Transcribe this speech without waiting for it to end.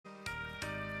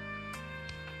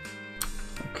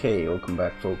Okay, welcome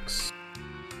back, folks.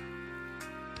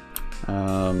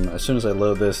 As soon as I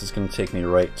load this, it's going to take me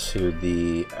right to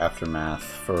the aftermath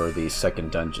for the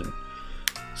second dungeon.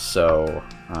 So,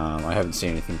 I haven't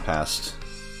seen anything past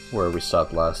where we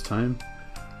stopped last time.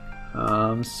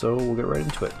 So we'll get right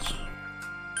into it.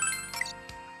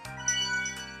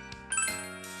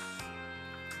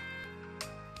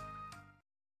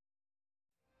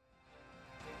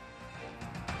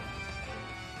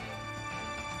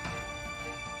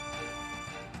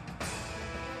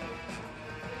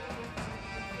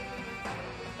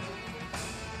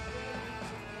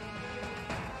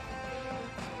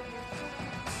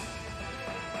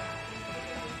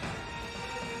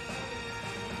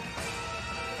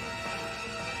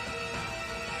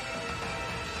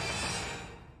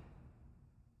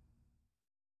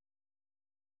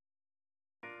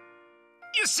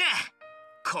よっしゃ、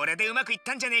これでうまくいっ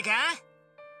たんじゃねえか。バ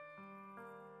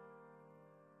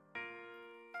ッ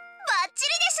チ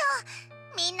リでし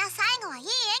ょ。みんな最後はいい笑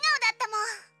顔だったも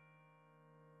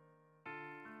ん。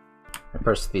 I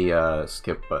pressed the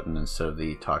skip button instead of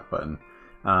the talk button.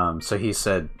 So he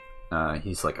said,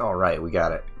 he's like, all right, we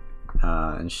got it.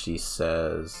 And she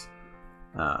says,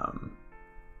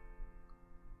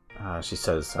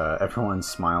 everyone's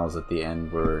smiles at the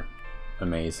end were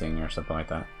amazing or something like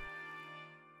that.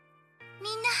 み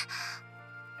んな、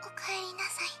おかえりな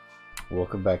さい。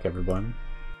 Welcome back, everyone.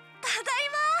 ただい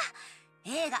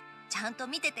ま。映画ちゃんと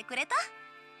見ててくれた？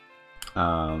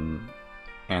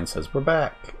 Anne says, we're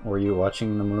back. Were you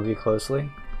watching the movie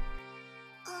closely?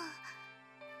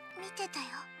 見てたよ。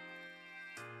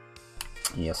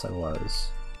 Yes, I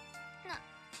was.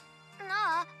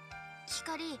 なあ、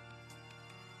光。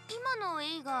今の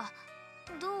映画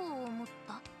どう思っ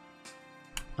た？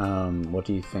 What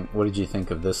do you think? What did you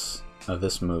think of this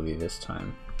movie this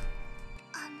time?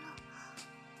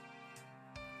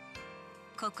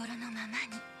 心のまま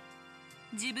に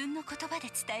自分の言葉で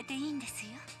伝えていいんです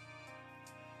よ。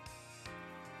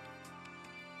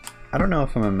 I don't know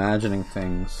if I'm imagining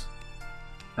things.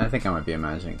 I think I might be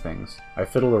imagining things. I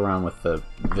fiddled around with the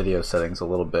video settings a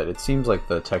little bit. It seems like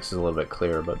the text is a little bit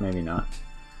clearer, but maybe not.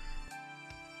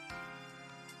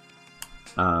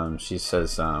 She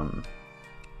says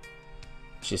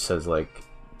like,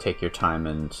 take your time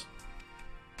and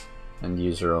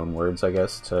use your own words, I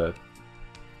guess, to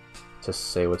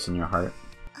say what's in your heart.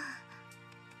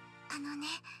 あのね、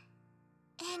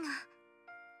映画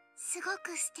すご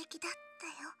く素敵だった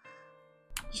よ。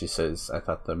 She says, I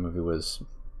thought the movie was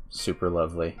super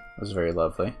lovely. It was very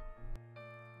lovely.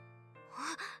 本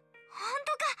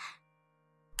当か？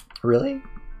 Really?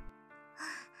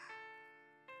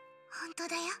 本当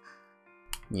だよ。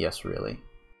 Yes, really.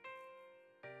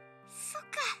 そっ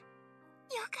か、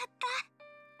よかっ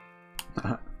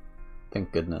た。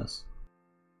 Thank goodness.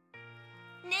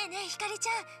 ねえねえ、ひかりち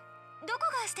ゃん、どこ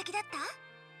が素敵だった？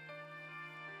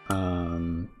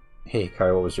 Hey,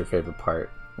 Kai, what was your favorite part?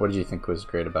 What did you think was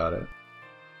great about it?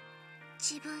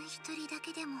 自分一人だ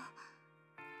けでも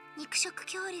肉食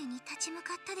恐竜に立ち向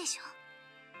かったでしょ。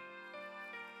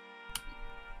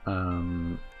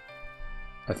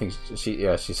 I think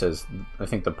she says, I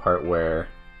think the part where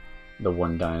the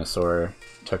one dinosaur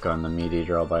took on the meat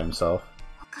eater all by himself.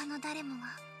 他の誰もが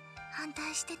反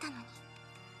対してたのに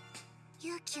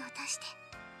勇気を出して。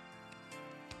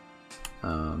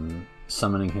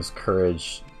 Summoning his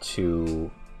courage to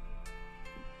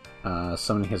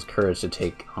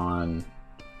take on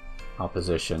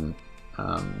opposition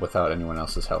without anyone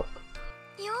else's help.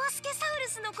 ヨウスケサウル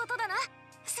スのことだな。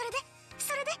それで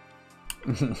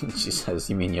She says,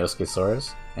 you mean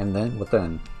Yosuke-saurus? And then? What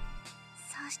then?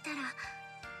 そうしたら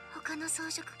他の草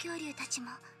食恐竜たち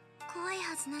も怖い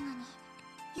はずなのに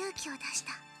勇気を出し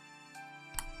た。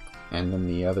 And then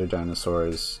the other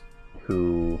dinosaurs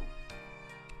who,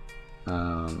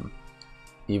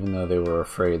 even though they were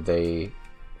afraid, they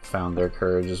found their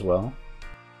courage as well.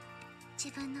 自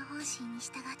分の方針に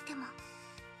従っても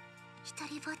一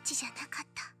人ぼっちじゃなかっ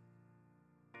た。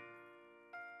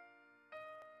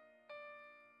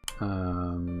 I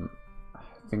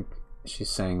think she's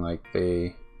saying like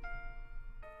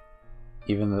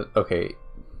even though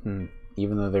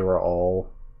they were all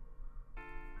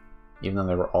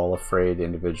afraid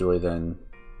individually, then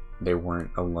they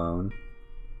weren't alone.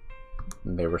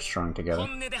 They were strong together.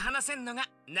 本音で話せんのが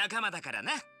仲間だから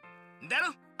な。だ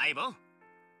ろ、相棒。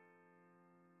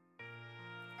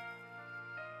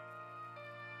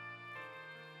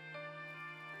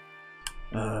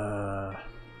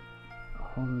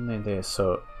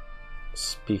So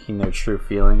speaking their true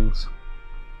feelings,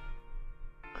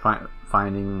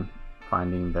 finding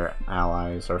their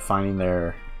allies, or finding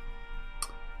their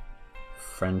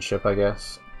friendship, I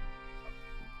guess,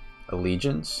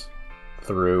 allegiance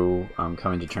through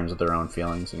coming to terms with their own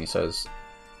feelings, and he says,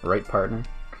 right, partner?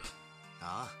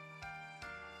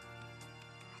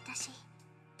 私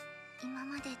今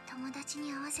まで友達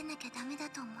に合わせなきゃダメだ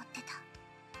と思ってた。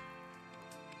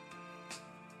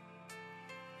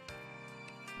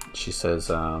 She says,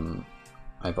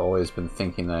 I've always been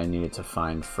thinking that I needed to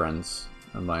find friends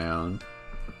of my own.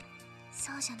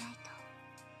 そうじゃないと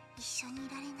一緒にい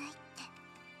られないって。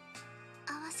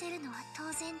合わせるのは当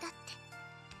然だって。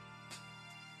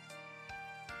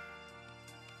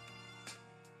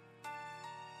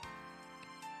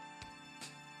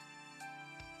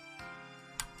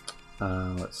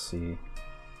 Let's see.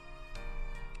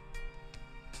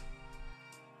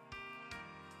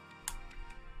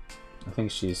 I think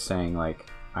she's saying, like,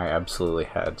 I absolutely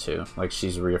had to. Like,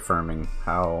 she's reaffirming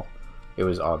how it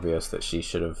was obvious that she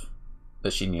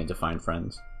needed to find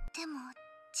friends. でも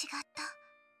違った。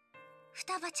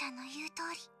双葉ちゃんの言う通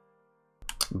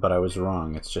り。 But I was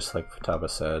wrong. It's just like Futaba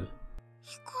said.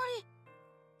 光、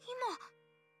今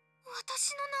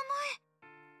私の名前。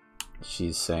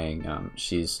 She's saying,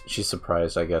 she's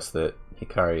surprised, I guess, that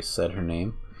Hikari said her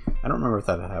name. I don't remember if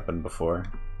that had happened before.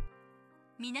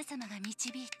 皆様が導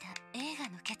いた映画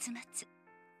の結末。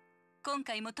今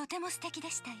回もとても素敵で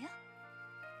したよ。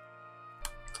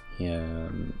 Yeah,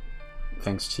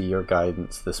 thanks to your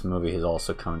guidance, this movie has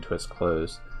also come to its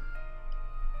close.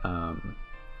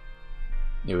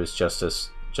 It was just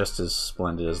as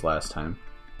splendid as last time.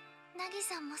 なぎ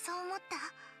さんもそう思っ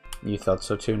た？ You thought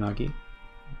so too, Nagi?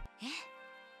 ええ、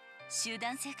集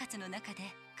団生活の中で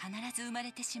必ず生ま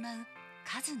れてしまう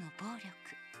数の暴力。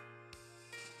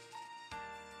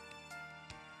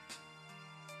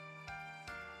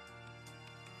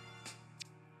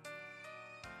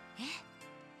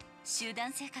 集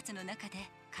団生活の中で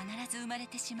必ず生まれ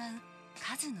てしまう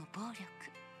数の暴力。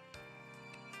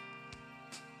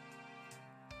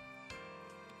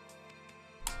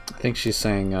 I think she's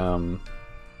saying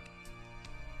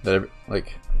that,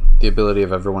 like, the ability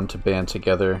of everyone to band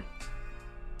together.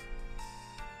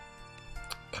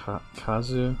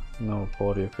 Kazu? No,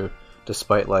 Boryoku.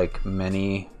 Despite, like,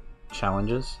 many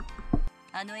challenges.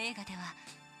 あの映画では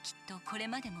きっとこれ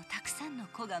までもたくさんの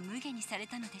子が無下にされ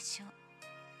たのでしょう。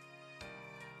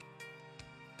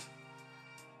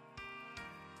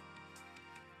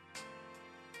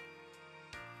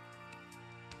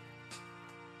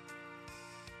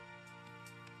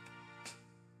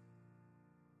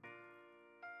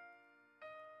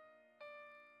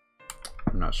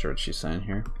 I'm not sure what she's saying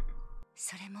here.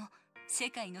 それも世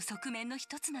界の側面の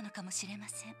一つなのかもしれま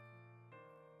せん。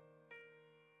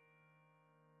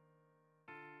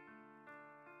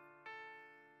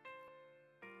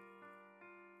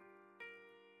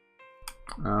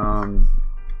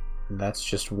 That's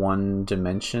just one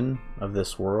dimension of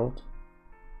this world,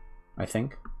 I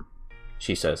think.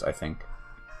 She says, I think.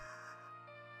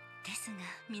 ですが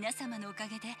皆様のおか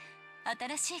げで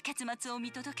新しい結末を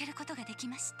見届けることができ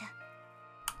ました。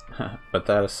 But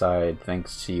that aside,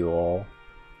 thanks to you all,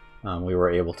 we were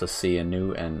able to see a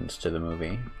new end to the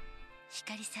movie.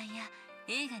 光さんや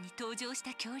映画に登場し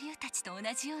た恐竜たちと同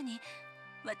じように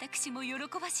私も喜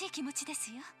ばしい気持ちで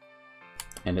すよ。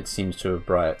 And it seems to have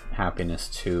brought happiness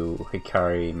to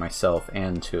Hikari, myself,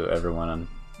 and to everyone on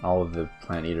all of the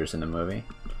plant eaters in the movie.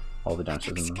 All the dancers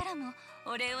in the 私 movie. からも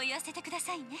お礼を言わせてくだ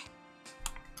さいね。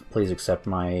 Please accept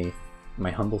my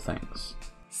humble thanks.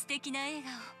 素敵な映画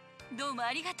をどうも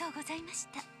ありがとうございまし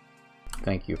た。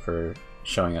 Thank you for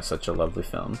showing us such a lovely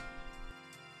film.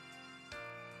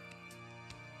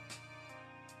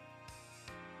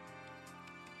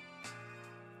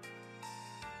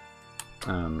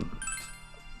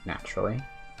 Naturally.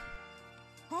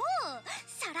 おお、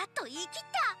さらっと言い切っ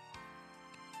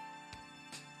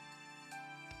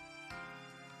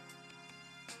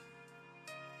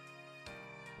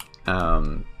た。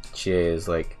Chie is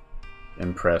like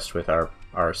impressed with our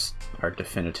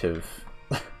definitive,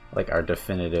 like our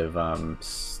definitive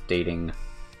stating.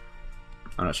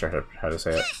 I'm not sure how to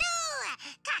say it.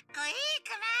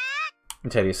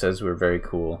 And Teddy says we're very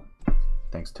cool.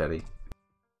 Thanks, Teddy.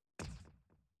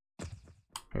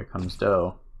 Here comes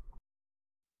Doe.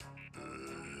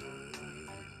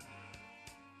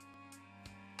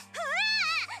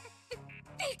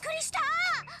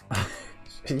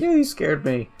 Yeah, you scared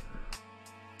me.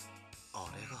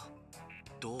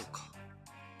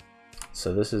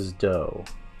 So this is Doe.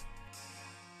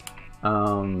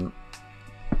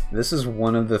 This is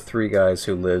one of the three guys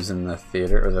who lives in the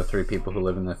theater, or the three people who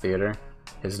live in the theater.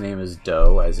 His name is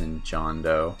Doe, as in John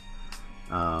Doe.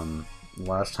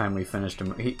 Last time we finished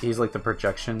him, he's like the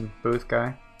projection booth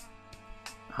guy.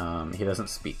 He doesn't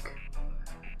speak.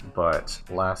 But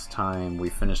last time we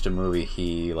finished a movie,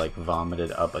 he like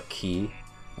vomited up a key,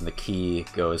 and the key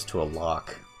goes to a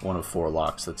lock, one of 4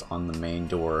 locks that's on the main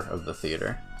door of the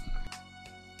theater.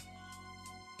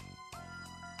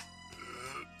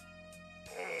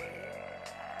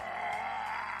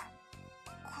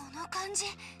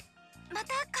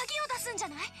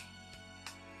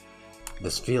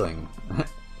 This feeling.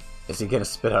 Is he gonna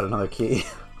spit out another key?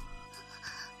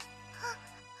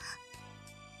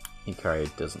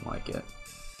 Hikari doesn't like it.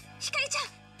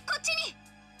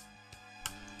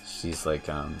 She's like,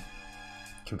 come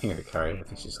here, Hikari. I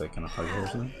think she's like gonna hug her or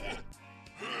something.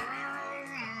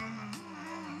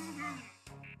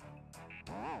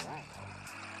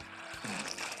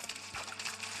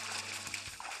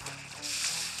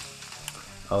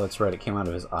 Oh, that's right, it came out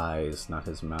of his eyes, not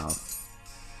his mouth.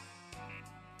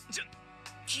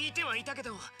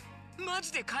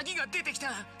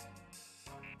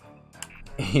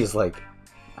 He's like,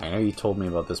 I know you told me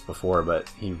about this before, but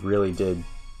he really did,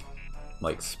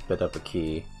 like, spit up a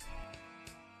key.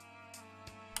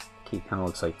 Key kind of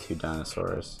looks like 2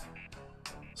 dinosaurs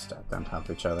stacked on top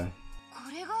of each other.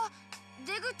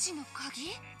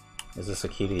 Is this a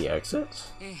key to the exit?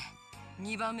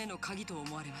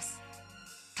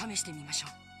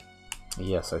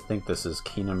 Yes, I think this is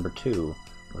key number 2.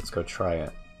 Let's go try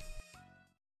it.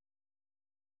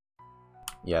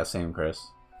 Yeah, same, Chris.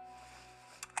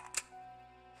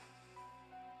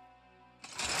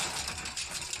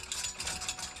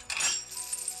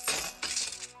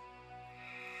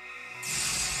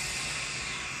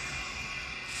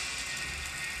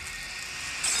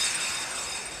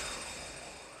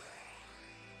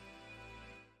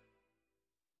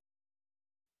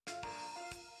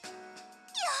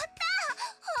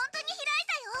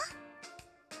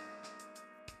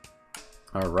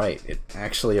 Alright, it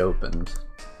actually opened.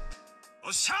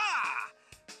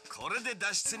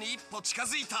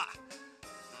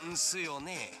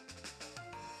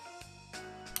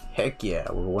 Heck yeah,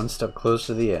 we're 1 step closer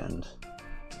to the end.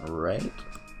 Right?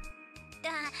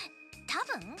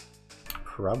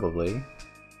 Probably.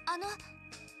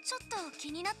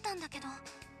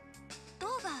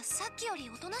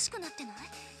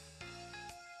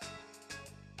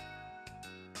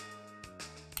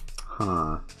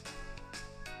 Huh.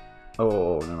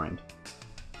 Oh, never mind.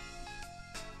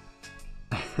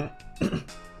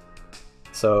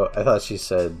 So, I thought she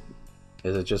said,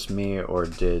 is it just me, or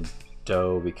did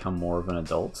Do become more of an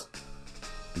adult?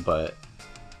 But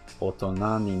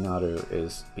otona ni naru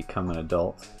is become an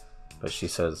adult, but she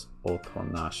says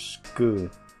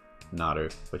otonashiku naru,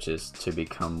 which is to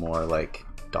become more like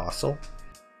docile.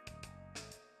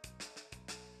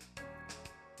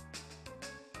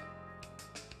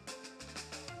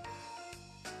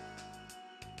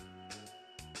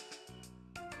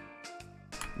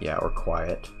 Yeah, or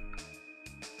quiet.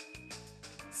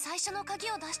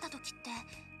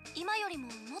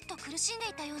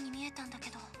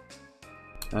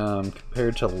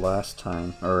 Compared to last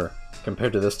time, or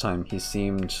compared to this time, he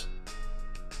seemed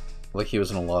like he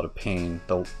was in a lot of pain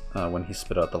when he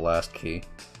spit out the last key.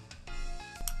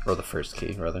 Or the first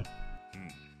key, rather.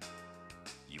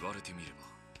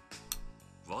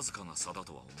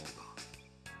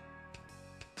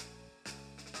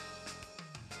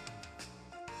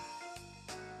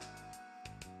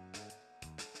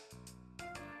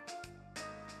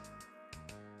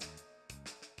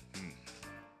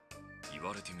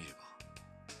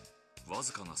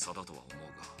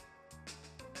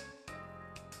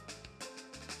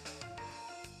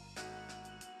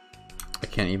 I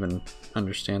can't even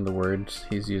understand the words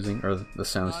he's using, or the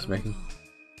sounds he's making.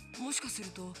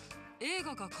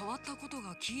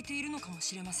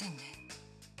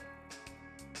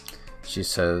 She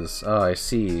says, oh, I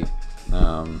see.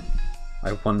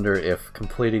 I wonder if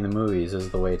completing the movies is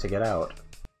the way to get out.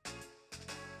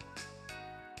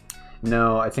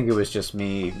 No, I think it was just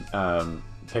me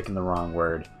picking the wrong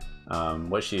word. I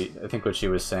think what she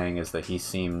was saying is that he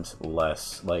seemed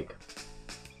less like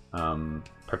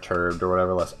perturbed or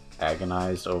whatever, less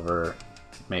agonized over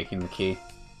making the key.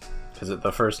 Because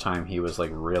the first time he was like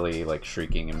really like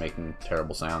shrieking and making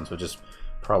terrible sounds, which is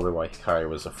probably why Hikari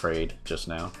was afraid just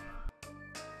now.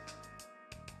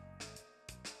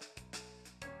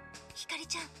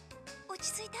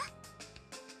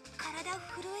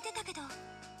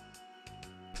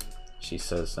 She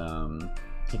says,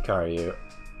 Hikari,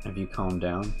 have you calmed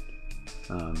down?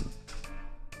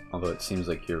 Although it seems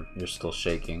like you're still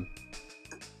shaking.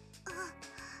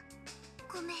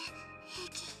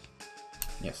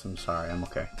 Yes, I'm sorry, I'm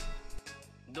okay.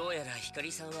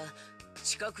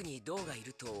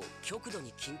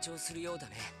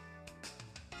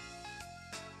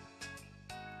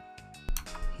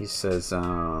 He says,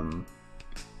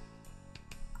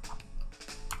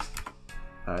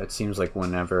 it seems like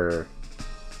whenever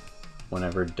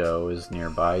Doe is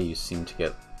nearby, you seem to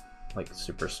get like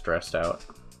super stressed out.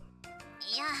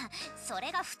 いや、そ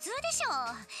れが普通でしょ。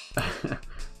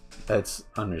That's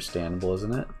understandable,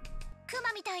 isn't it? ク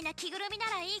マみたいな着ぐるみな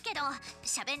らいいけど、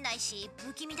喋んないし、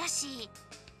不気味だし。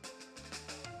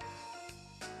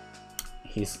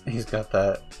He's got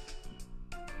that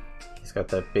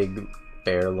big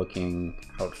bear-looking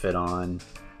outfit on.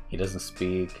 He doesn't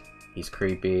speak. He's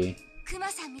creepy. クマ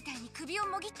さんみたいに首を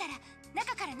もぎったら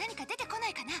中から何か出てこな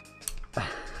いかな。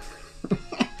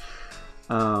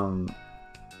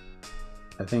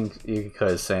I think Yukiko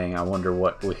is saying, I wonder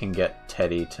what we can get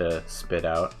Teddy to spit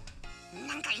out.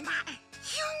 なんか今、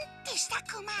ヒュンってした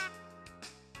クマ。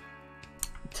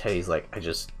Teddy's like, I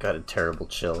just got a terrible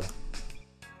chill.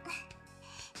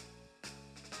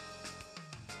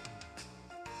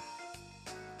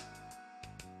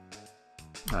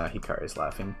 Hikari's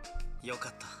laughing. よか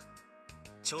った。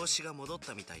調子が戻っ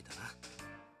たみたいだ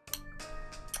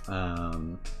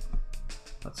な。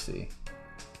Let's see.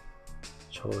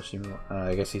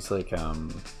 I guess he's like,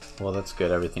 well, that's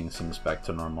good. Everything seems back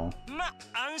to normal. ま、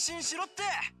安心しろって。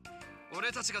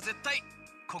俺たちが絶対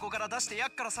ここから出してや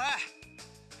っからさ。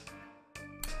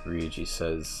Ryuji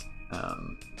says,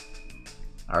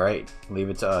 alright, leave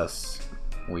it to us.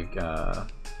 We've,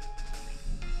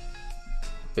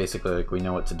 basically, like, we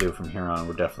know what to do from here on.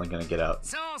 We're definitely gonna get out.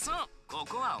 そうそう。こ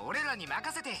こは俺らに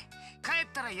任せて。帰っ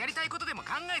たらやりたいことでも考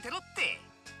えてろって。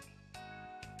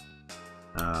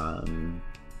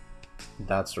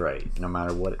That's right. No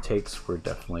matter what it takes, we're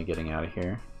definitely getting out of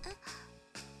here.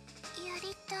 や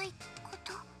りたいこ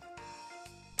と。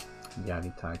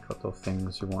Yaritai koto,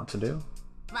 things you want to do?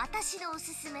 私のお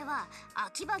すすめは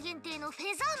秋葉限定のフェ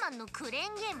ザーマンのクレ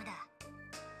ーンゲームだ。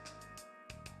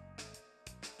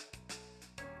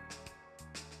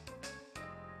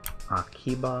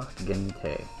Akiba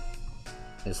Gente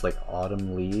is like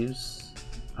autumn leaves,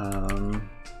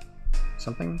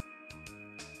 something?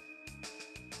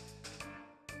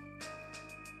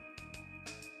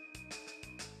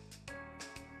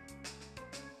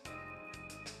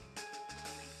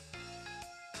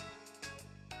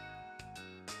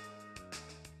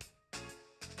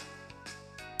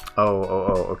 Oh,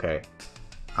 okay.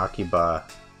 Akiba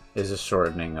is a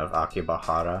shortening of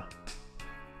Akibahara,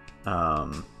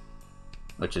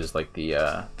 which is like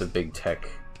the big tech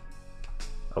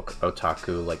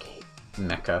otaku like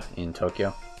mecca in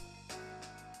Tokyo.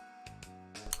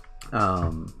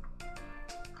 Oh,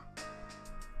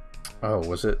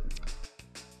 was it?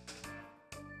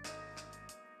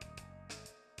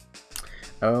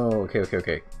 Oh,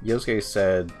 okay. Yosuke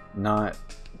said not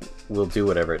we'll do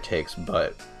whatever it takes,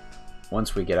 but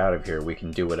once we get out of here, we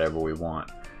can do whatever we want.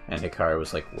 And Hikari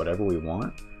was like, whatever we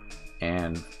want?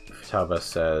 And Futaba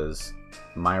says,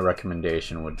 my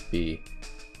recommendation would be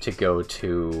to go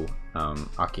to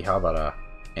Akihabara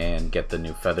and get the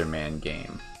new Featherman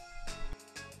game.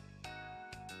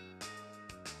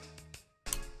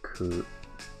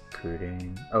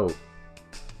 Oh,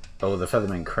 the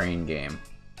Featherman Crane game.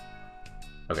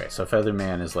 Okay, so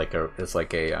Featherman is like a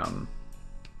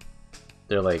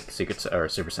they're like Super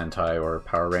Sentai or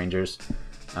Power Rangers.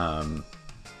 I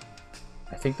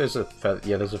think there's a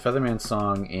Featherman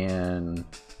song in,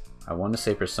 I want to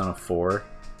say Persona 4,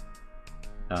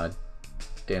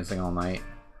 Dancing All Night,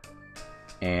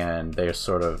 and they're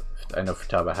sort of, I know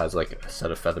Futaba has like a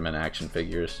set of Featherman action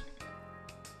figures.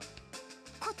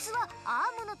 コツはア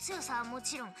ームの強さはも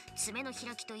ちろん、爪の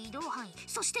開きと移動範囲、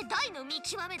そして台の見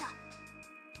極めだ。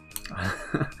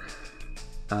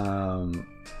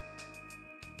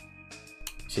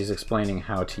She's explaining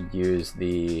how to use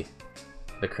the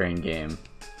crane game.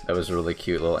 That was a really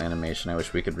cute little animation. I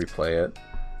wish we could replay it.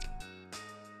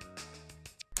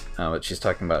 But she's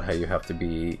talking about how you have to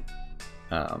be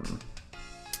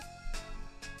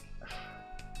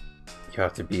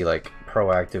like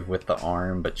proactive with the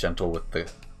arm but gentle with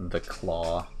the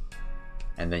claw,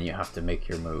 and then you have to make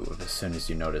your move as soon as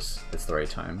you notice it's the right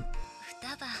time.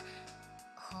 双葉、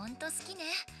ほんと好きね。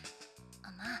ま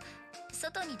あ、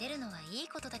外に出るのはいい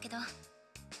ことだけど。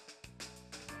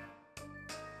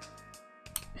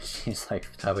She's like,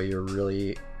 Futaba,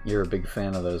 you're a big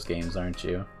fan of those games, aren't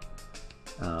you?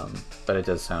 But it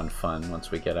does sound fun once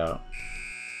we get out.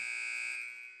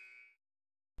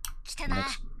 来たな。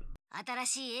新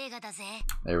しい映画だぜ。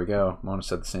 There we go. Mona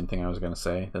said the same thing I was going to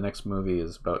say. The next movie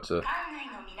is about to... 館内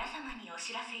の皆様にお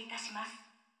知らせいたします。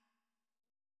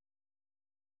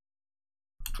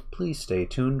 Please stay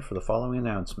tuned for the following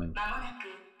announcement. まもなく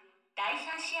第3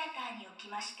シアターにおき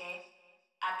まして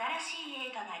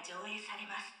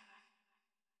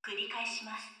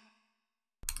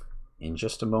In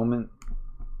just a moment,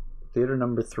 theater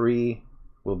number 3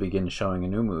 will begin showing a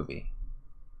new movie.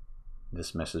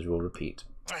 This message will repeat.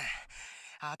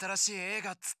 新しい映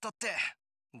画っつったって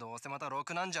どうせまたろ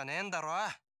くなんじゃねえんだろ。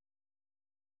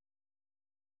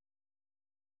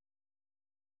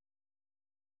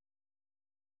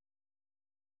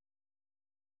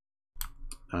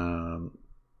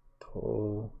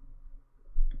と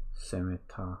攻め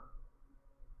た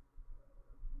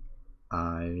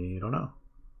I don't know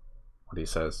what he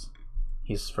says.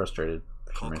 He's frustrated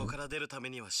for some ここ reason. から出るため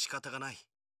には仕方がない。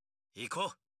行こ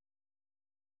う。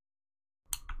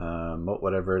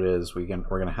Whatever it is, we're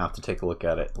gonna have to take a look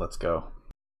at it. Let's go.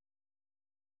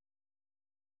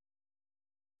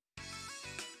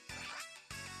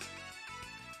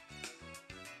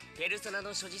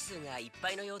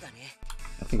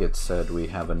 I think it said we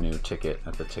have a new ticket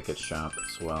at the ticket shop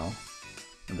as well.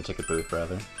 In the ticket booth,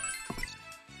 rather.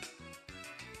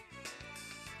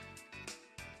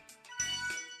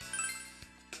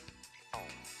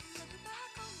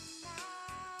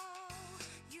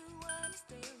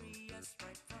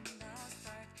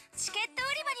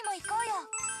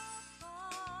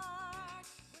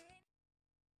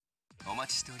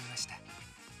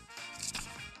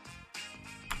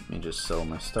 Let me just sell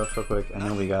my stuff real quick. I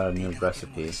know we got a new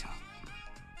recipe.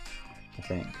 I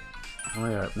think.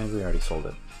 Oh, maybe we already sold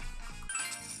it.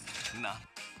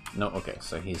 No, okay,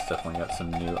 so he's definitely got some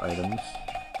new items.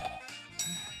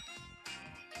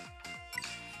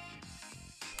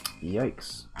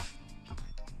 Yikes.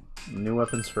 New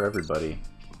weapons for everybody.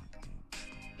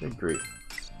 Good grief.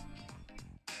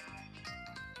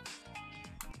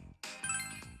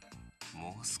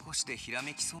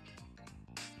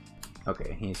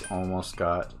 Okay, he's almost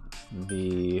got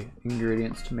the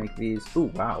ingredients to make these.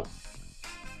 Ooh, wow.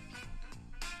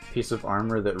 Piece of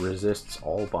armor that resists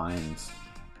all binds.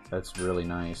 That's really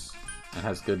nice. It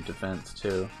has good defense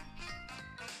too.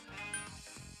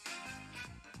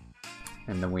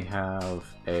 And then we have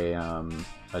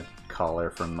a collar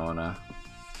for Mona.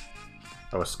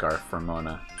 Oh, a scarf for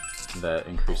Mona that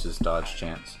increases dodge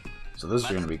chance. So those are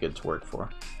going to be good to work for.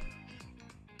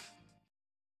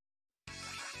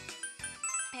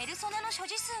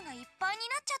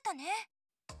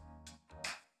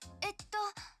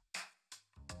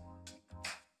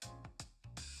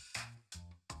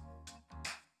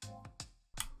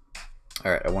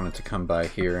 Alright, I wanted to come by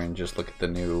here and just look at the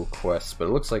new quests, but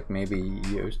it looks like maybe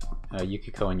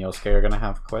Yukiko and Yosuke are going to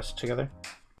have quests together.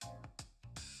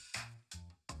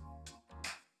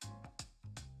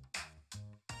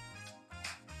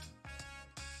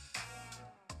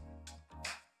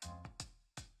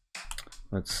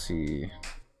 Let's see.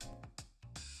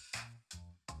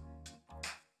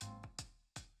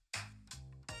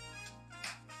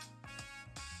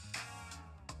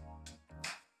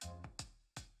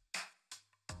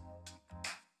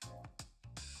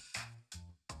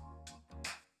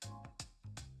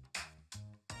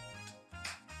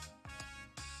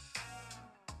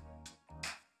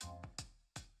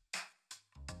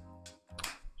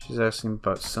 She's asking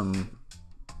about some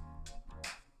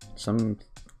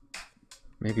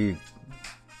maybe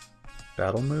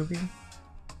battle movie?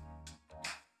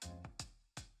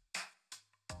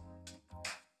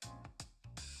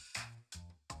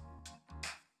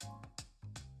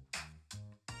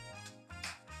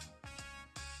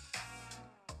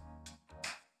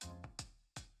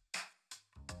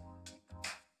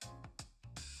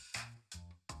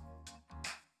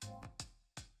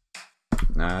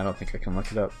 Nah, I don't think I can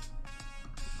look it up.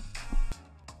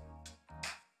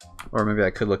 Or maybe I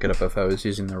could look it up if I was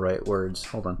using the right words.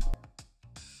 Hold on.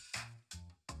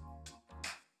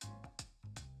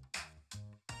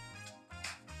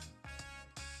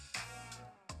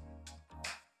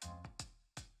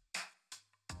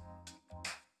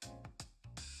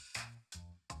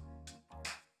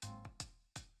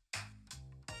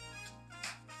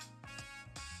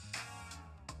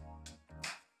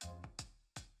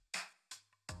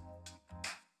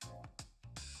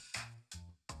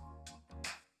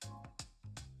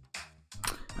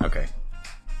 Okay.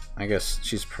 I guess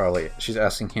she's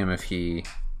asking him if he...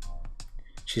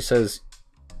 She says,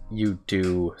 you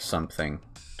do something,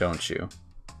 don't you?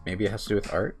 Maybe it has to do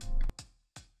with art?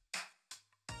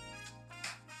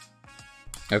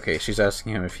 Okay, she's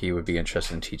asking him if he would be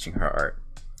interested in teaching her art.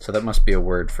 So that must be a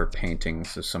word for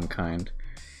paintings of some kind.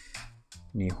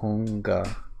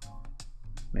 Nihonga,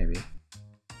 maybe.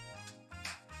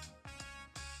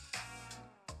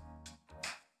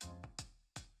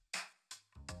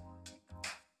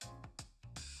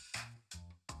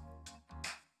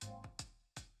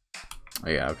 Oh,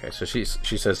 yeah, okay. So she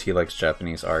says he likes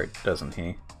Japanese art, doesn't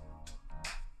he?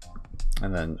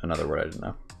 And then another word I didn't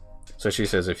know. So she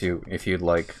says if you'd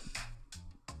like,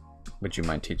 would you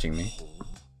mind teaching me?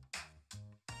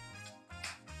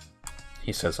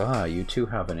 He says, ah, you too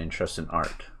have an interest in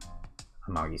art,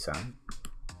 Amagi-san.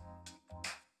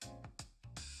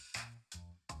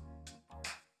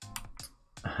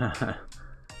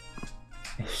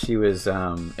 If she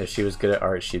was good at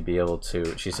art, she'd be able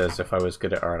to. She says, if I was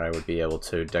good at art, I would be able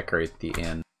to decorate the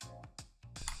inn.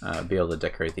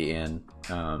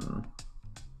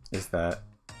 Is that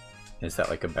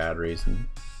like a bad reason?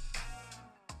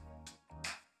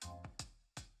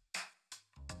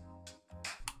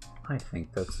 I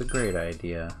think that's a great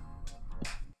idea.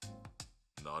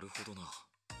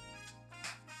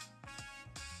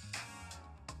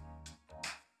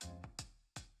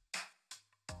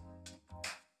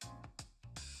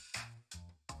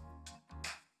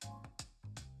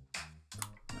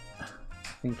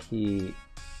 I think he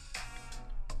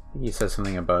says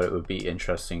something about it would be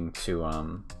interesting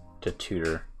to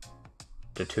tutor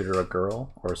a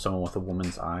girl or someone with a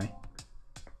woman's eye.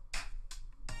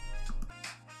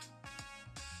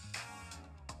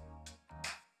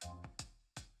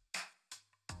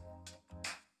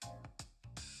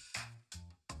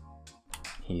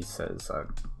 He says,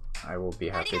 I will be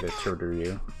happy to tutor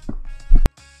you.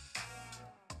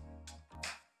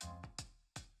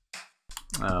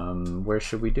 Where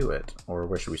should we do it? Or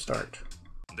where should we start?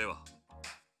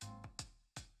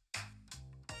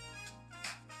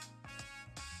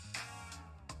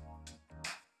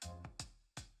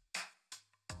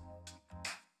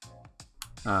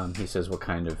 He says, what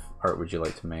kind of art would you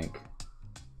like to make?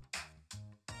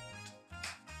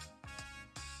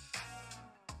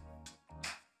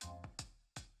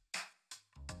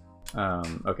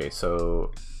 Okay,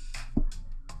 so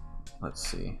let's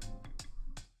see.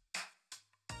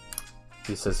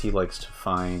 He says he likes to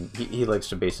find, he likes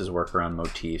to base his work around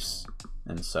motifs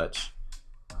and such.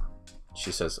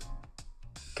 She says,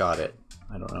 got it.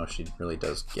 I don't know if she really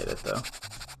does get it though.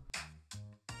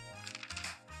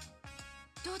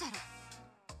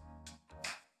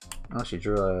 Oh, she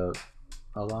drew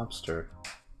a lobster.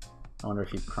 I wonder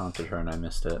if you prompted her and I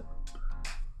missed it.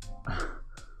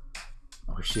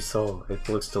 Oh, it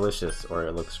looks delicious, or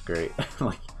it looks great.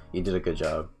 Like, you did a good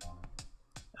job.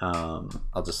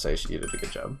 I'll just say she did a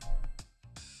good job.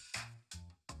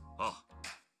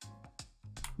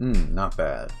 Not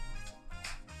bad.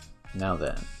 Now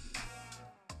then.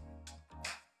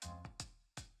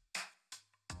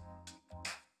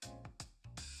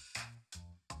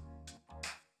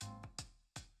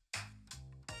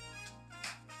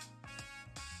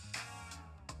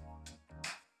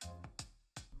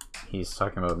 He's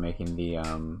talking about making the,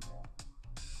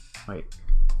 wait,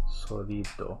 solid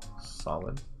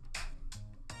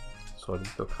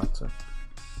katsu.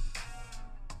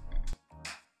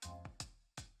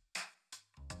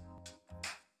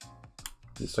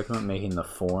 He's talking about making the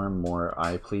form more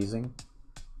eye-pleasing.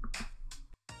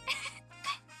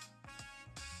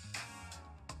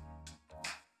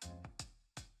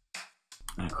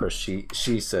 And of course she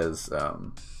says,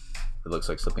 it looks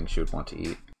like something she would want to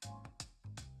eat.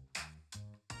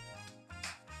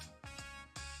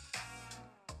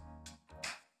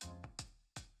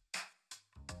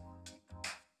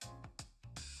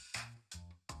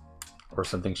 Or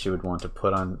something she would want to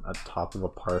put on top of a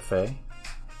parfait.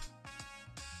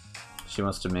 She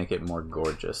wants to make it more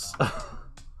gorgeous.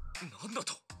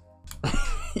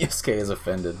 Yosuke is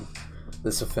offended.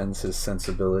 This offends his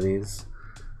sensibilities.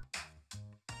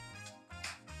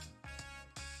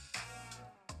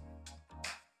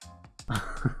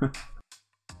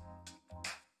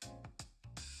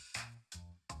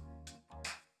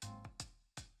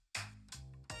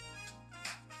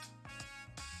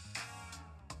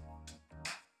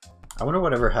 I wonder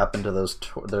whatever happened to those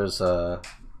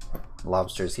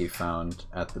lobsters he found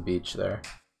at the beach there.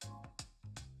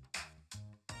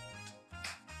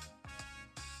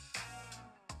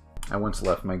 I once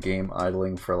left my game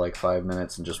idling for like 5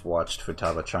 minutes and just watched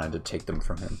Futaba trying to take them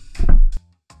from him.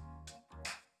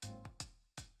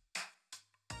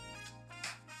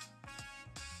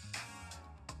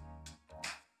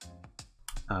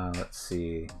 Let's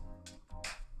see.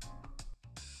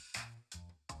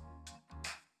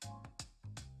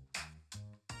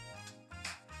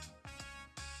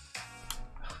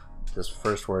 This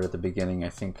first word at the beginning I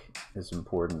think is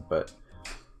important, but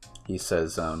he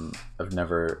says, I've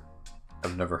never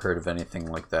heard of anything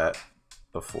like that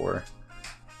before.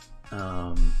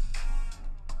 But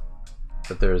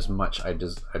there is much I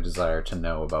desire to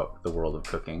know about the world of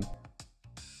cooking.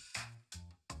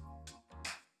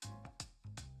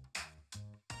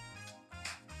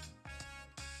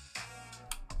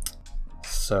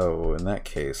 So, in that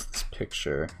case, this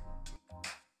picture...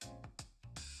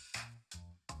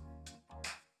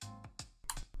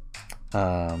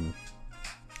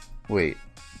 Wait.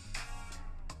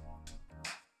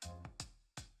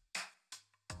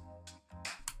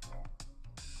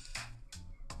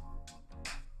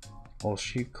 Will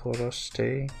she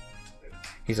stay?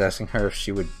 He's asking her if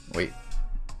she would... Wait.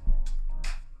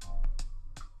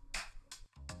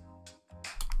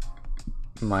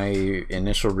 My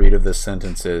initial read of this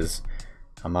sentence is,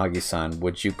 Amagi-san,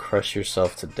 would you crush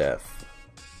yourself to death?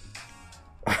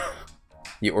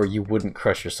 Or you wouldn't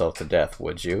crush yourself to death,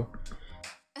 would you?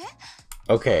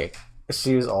 Okay,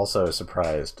 she was also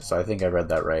surprised, so I think I read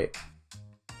that right.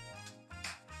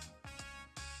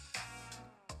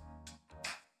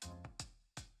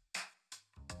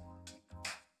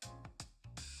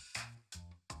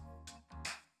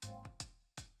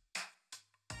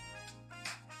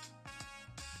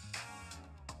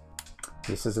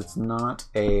 He says it's not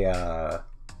a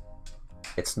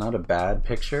bad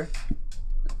picture.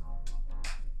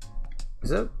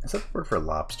 Is that the word for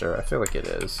lobster? I feel like it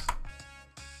is.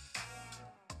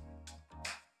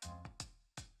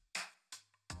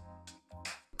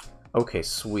 Okay,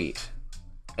 sweet.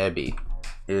 Ebi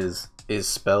is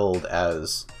spelled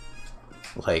as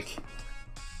like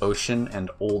ocean and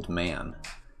old man,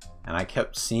 and I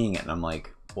kept seeing it, and I'm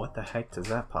like, what the heck does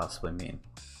that possibly mean?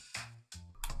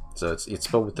 So it's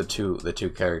spelled with the two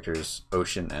characters,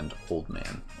 ocean and old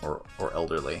man, or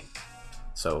elderly.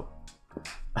 So.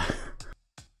 I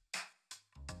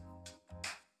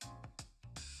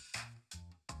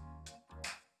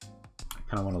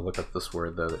kind of want to look up this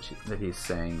word though that he's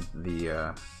saying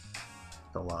the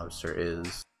lobster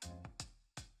is.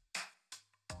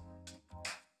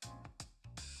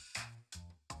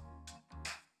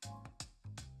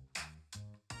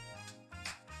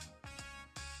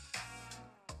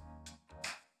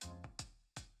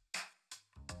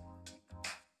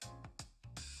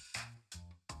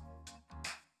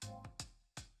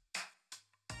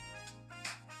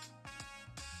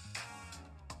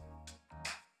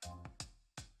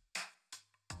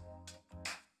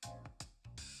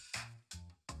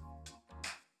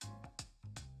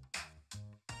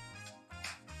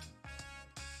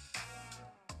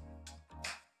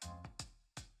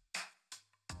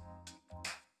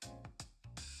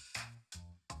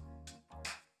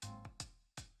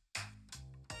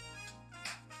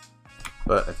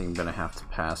 But I think I'm gonna have to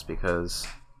pass because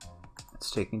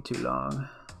it's taking too long.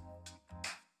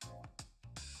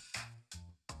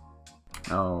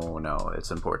 Oh no,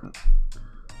 it's important.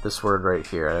 This word right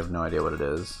here, I have no idea what it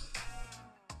is.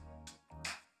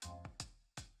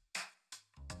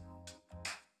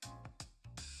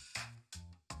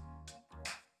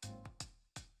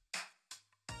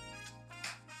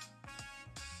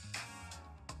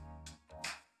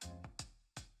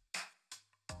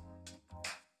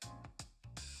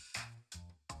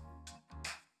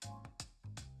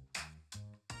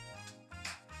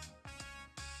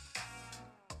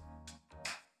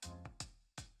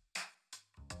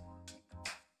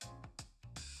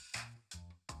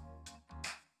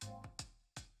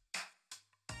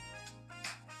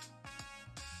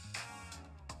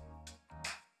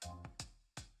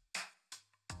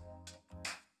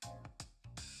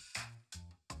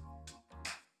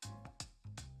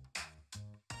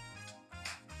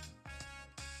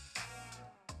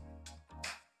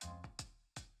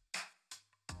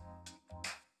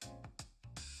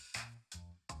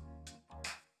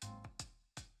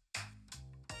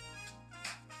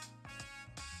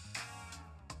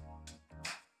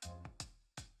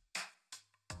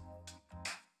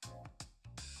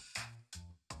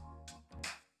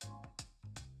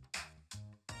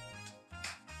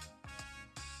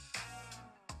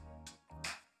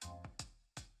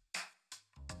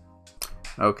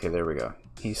 Okay, there we go.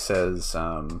 He says,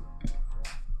 I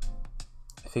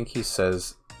think he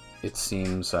says it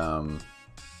seems, the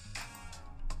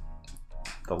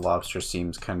lobster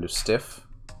seems kind of stiff,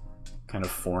 kind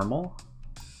of formal,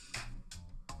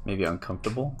 maybe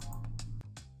uncomfortable.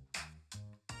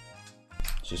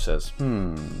 She says,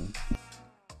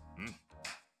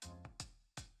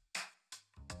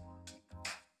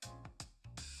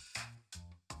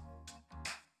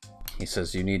 He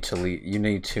says you need to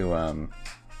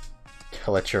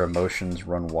let your emotions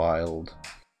run wild.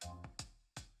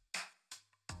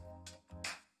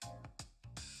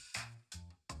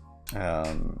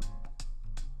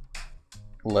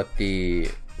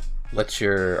 Let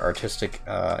your artistic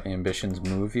ambitions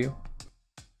move you.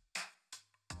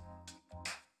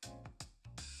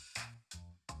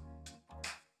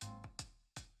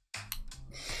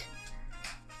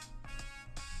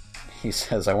 He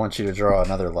says, I want you to draw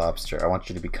another lobster. I want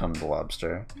you to become the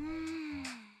lobster.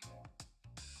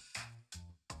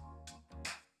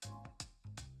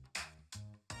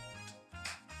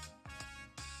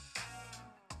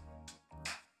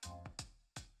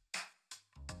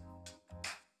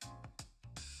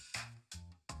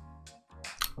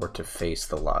 Or to face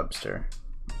the lobster.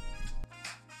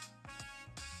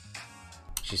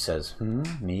 She says,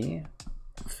 me?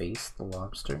 Face the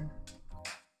lobster?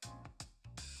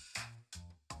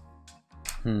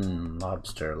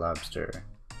 Lobster, lobster.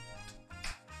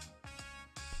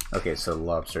 Okay, so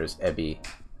lobster is ebi.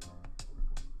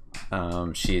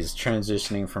 She's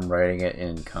transitioning from writing it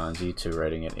in kanji to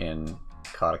writing it in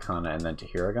katakana and then to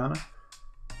hiragana.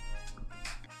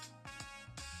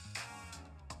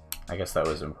 I guess that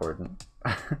was important.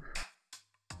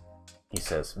 He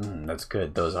says, that's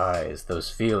good, those eyes, those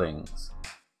feelings.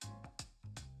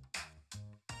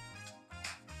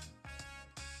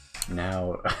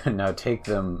 Now take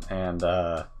them and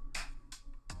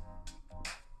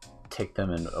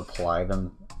apply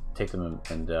them. Take them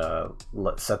and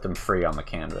set them free on the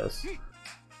canvas.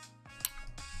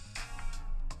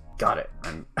 Got it.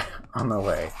 I'm on my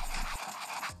way.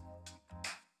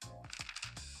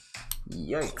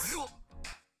 Yikes.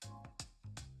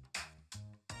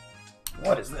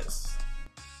 What is this?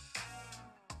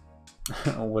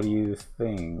 What do you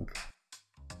think?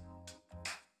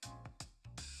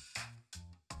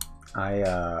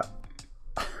 I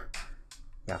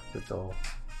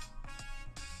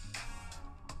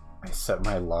set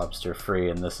my lobster free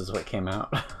and this is what came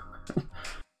out.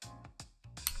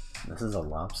 This is a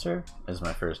lobster? Is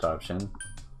my first option.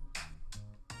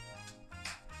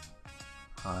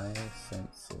 High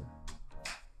sensu.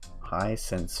 High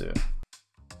sensu.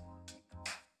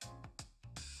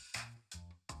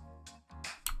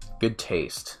 Good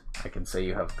taste. I can say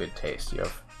you have good taste. You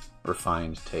have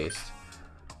refined taste.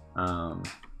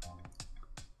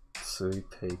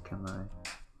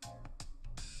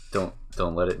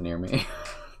 Don't let it near me.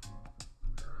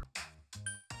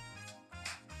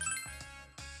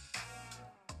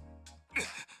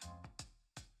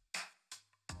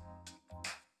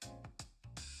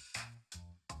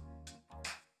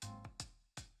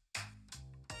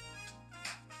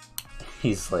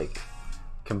 He's like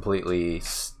completely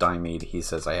stymied. He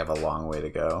says, I have a long way to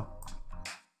go.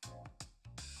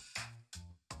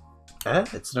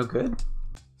 It's no good?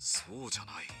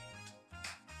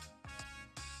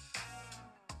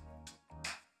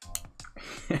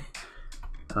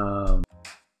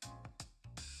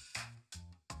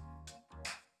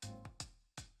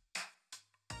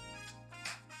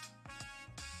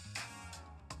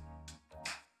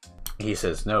 He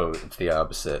says, no, it's the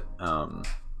opposite.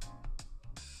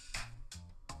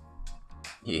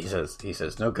 He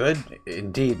says, no good?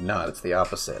 Indeed not, it's the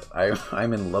opposite.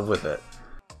 I'm in love with it.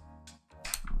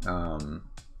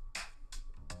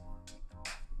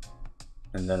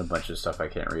 And then a bunch of stuff I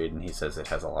can't read, and he says it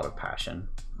has a lot of passion.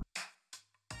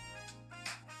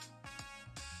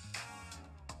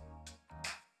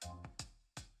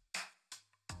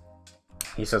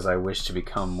 He says, I wish to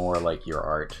become more like your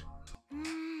art.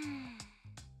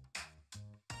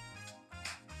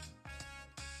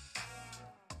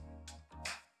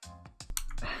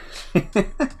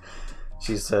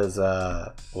 She says,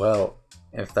 well,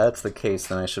 if that's the case,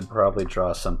 then I should probably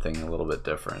draw something a little bit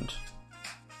different.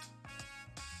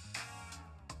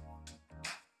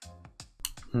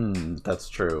 That's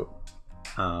true.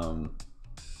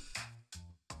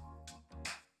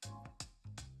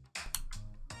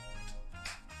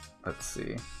 Let's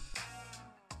see.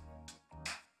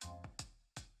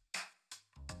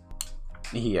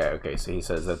 Yeah, okay, so he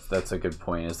says that's a good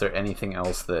point. Is there anything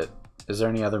else is there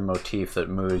any other motif that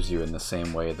moves you in the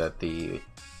same way that the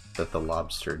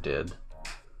lobster did?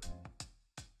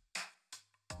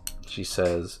 She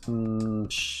says,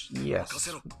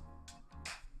 yes.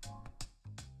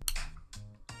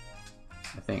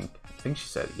 I think she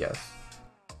said yes.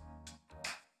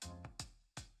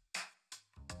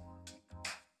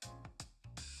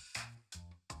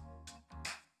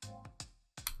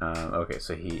 Okay,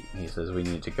 so he says we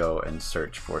need to go and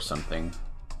search for something.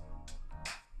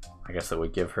 I guess that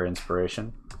would give her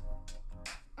inspiration.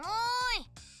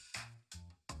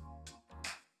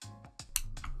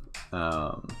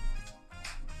 Futaba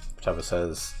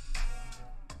says,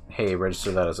 hey,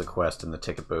 register that as a quest in the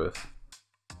ticket booth.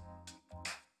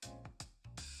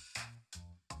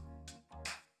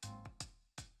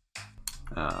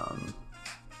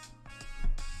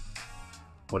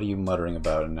 What are you muttering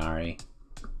about, Inari?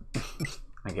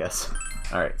 I guess.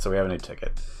 Alright, so we have a new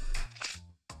ticket.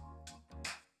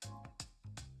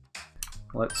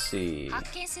 Let's see.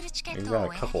 発見するチケッ We've トを got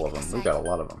お a 選び couple く of だ them. さ We've い got a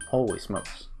lot of them. Holy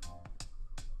smokes.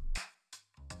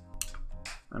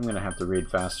 I'm gonna have to read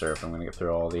faster if I'm gonna get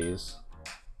through all these.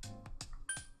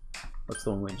 What's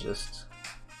the one we just...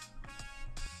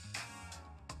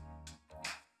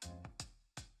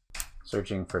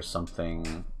 Searching for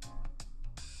something...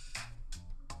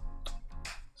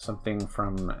 Something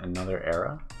from another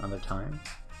era? Another time?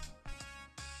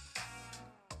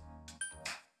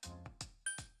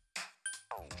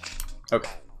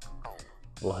 Okay.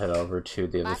 We'll head over to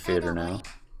the other theater now.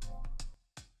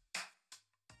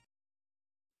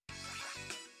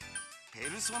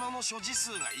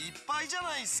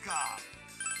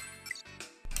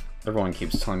 Everyone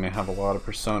keeps telling me I have a lot of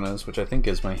personas, which I think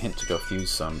is my hint to go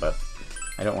fuse some, but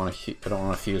I don't want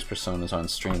to fuse personas on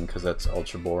stream because that's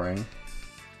ultra boring.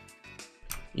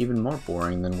 Even more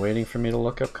boring than waiting for me to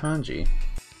look up kanji.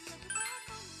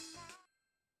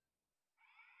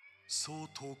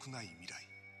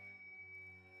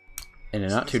 In a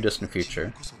not too distant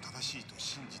future,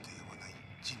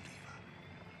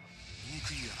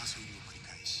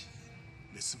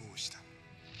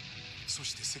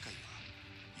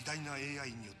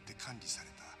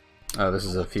 oh, this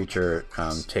is a future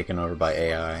taken over by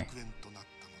AI.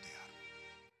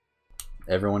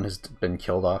 Everyone has been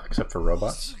killed off except for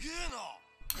robots.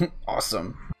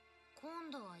 Awesome.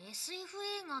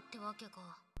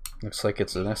 Looks like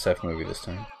it's an SF movie this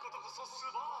time.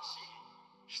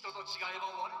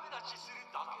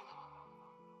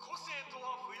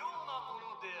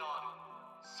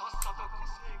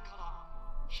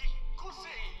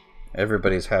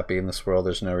 Everybody's happy in this world,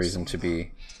 there's no reason to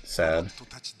be sad.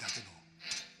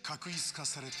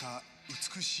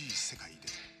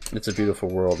 It's a beautiful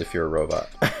world if you're a robot.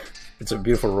 It's a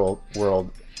beautiful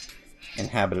world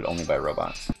inhabited only by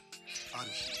robots.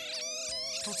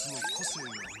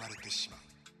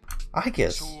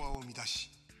 A.I.G.I.S.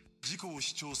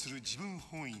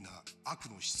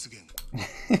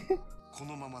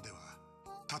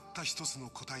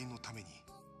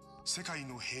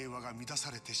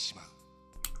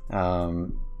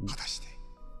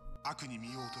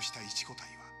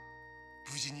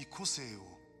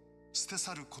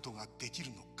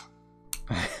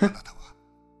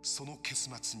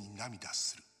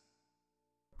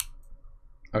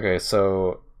 Okay,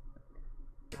 so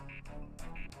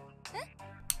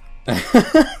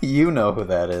you know who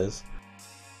that is.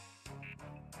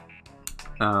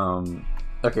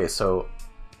 Okay, so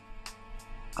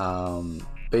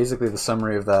basically the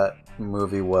summary of that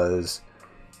movie was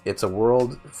it's a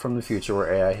world from the future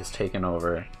where AI has taken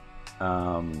over.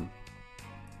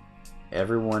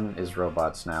 Everyone is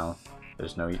robots now.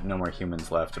 There's no more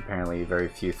humans left. Apparently, very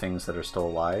few things that are still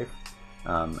alive,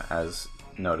 as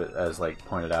noted, as like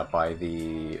pointed out by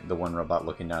the one robot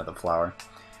looking down at the flower.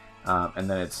 And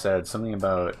then it said something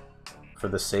about, for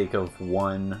the sake of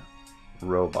one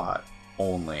robot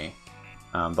only,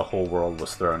 the whole world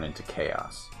was thrown into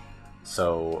chaos.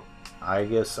 So I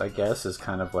guess is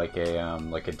kind of like a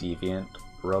deviant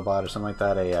robot or something like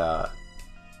that.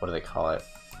 What do they call it?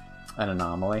 An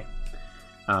anomaly.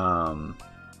 And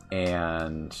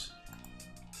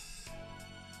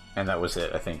that was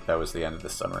it. I think that was the end of the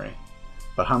summary.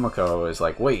 But Hamako is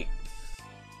like, wait,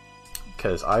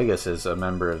 because A.I.G.I.S is a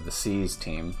member of the C's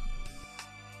team.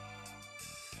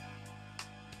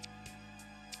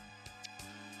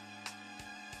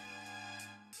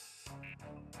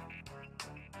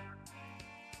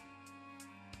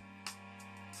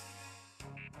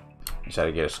 I just had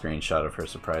to get a screenshot of her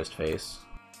surprised face.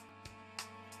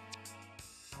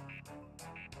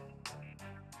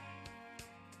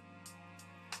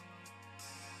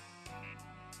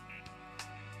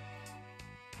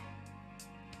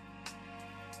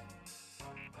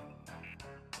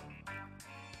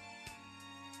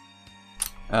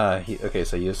 Okay,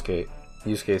 so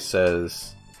Yusuke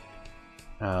says,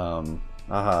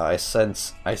 I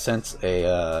sense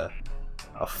a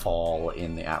fall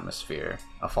in the atmosphere,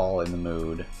 a fall in the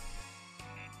mood.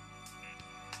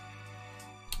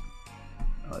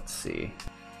 Let's see.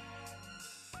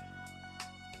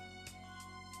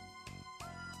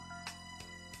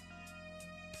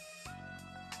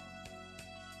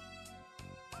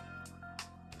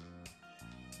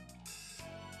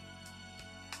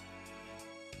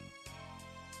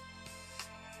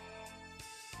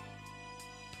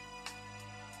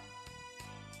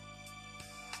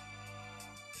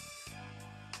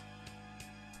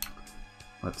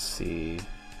 Let's see.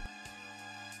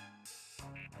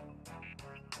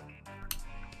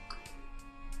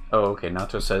 Oh, okay,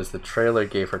 Nato says the trailer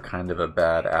gave her kind of a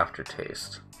bad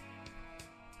aftertaste.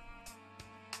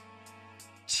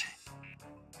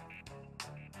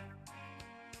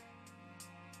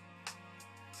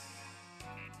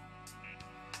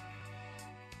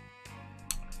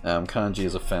 Kanji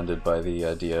is offended by the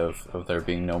idea of there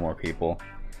being no more people.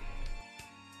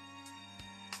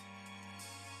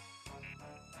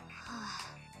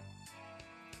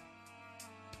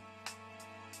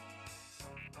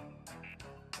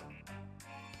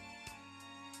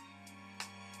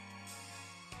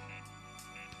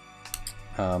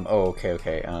 Oh,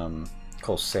 okay.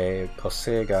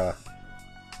 Kosei ga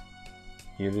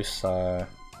yurusa.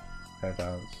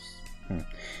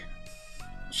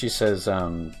 She says,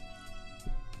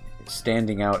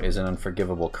 standing out is an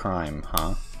unforgivable crime,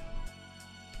 huh?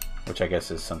 Which I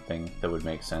guess is something that would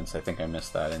make sense. I think I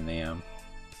missed that in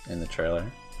the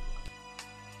trailer.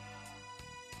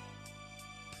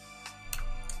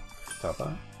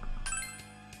 Tapa?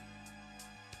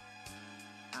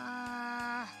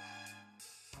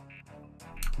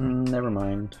 Never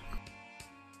mind.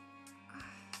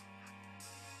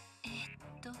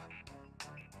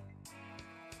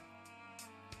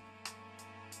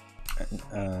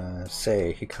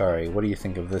 Say, Hikari, what do you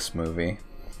think of this movie?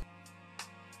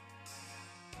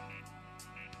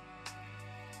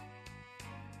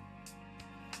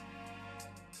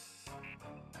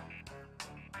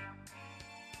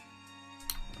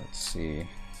 Let's see.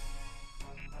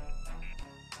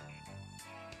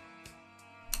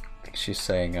 I think she's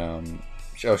saying,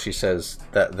 oh, she says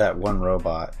that one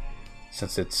robot,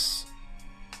 since it's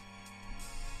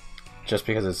just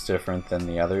because it's different than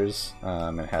the others,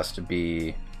 it has to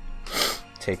be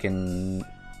taken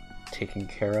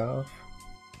care of.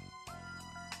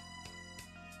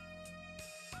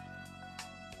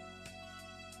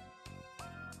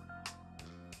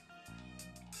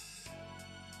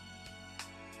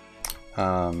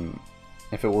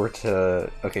 If it were to,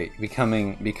 okay,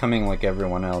 becoming like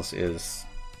everyone else is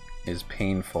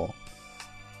painful.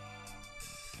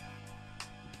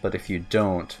 But if you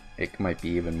don't, it might be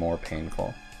even more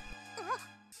painful.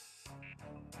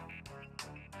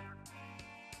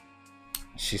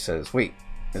 She says, wait,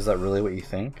 is that really what you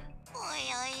think?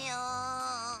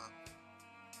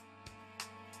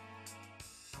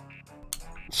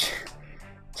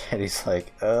 Teddy's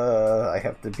like, I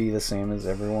have to be the same as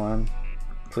everyone.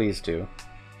 Please do.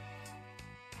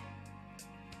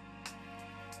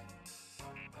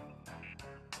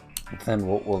 Then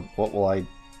what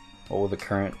will the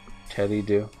current Teddy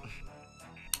do?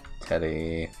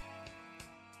 Teddy.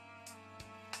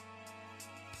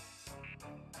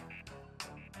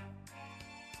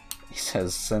 He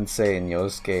says Sensei and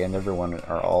Yosuke and everyone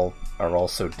are all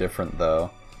so different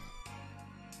though.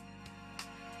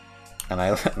 And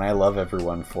I love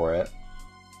everyone for it.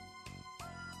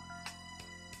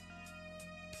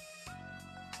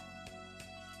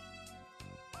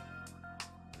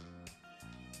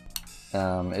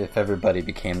 If everybody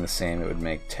became the same, it would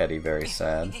make Teddy very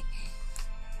sad.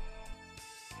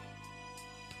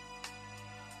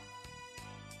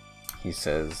 He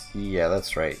says, yeah,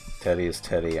 that's right. Teddy is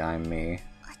Teddy, I'm me.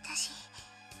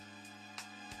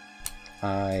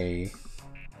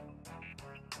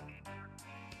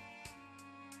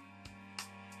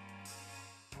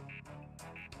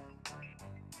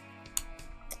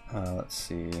 Let's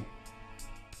see.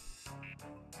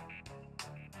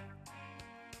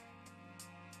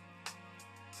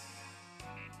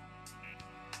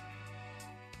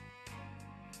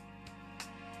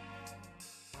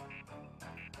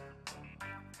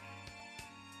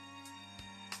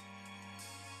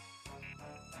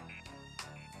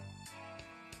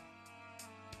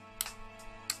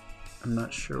 I'm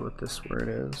not sure what this word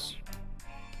is.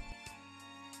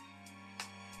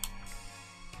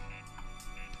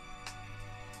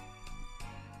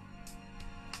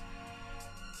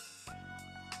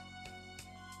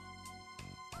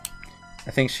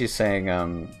 I think she's saying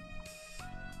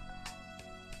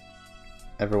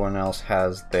everyone else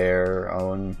has their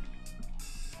own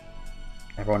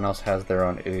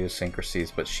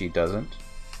idiosyncrasies, but she doesn't.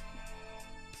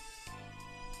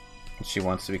 She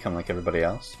wants to become like everybody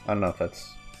else. I don't know if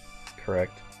that's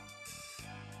correct.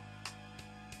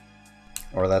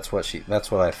 Or that's what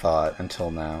I thought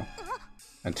until now.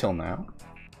 Until now?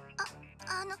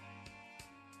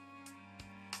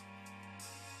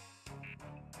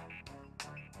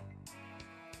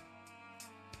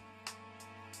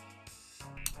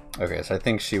 Okay, so I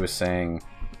think she was saying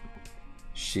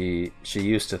she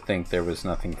used to think there was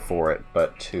nothing for it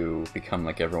but to become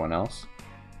like everyone else.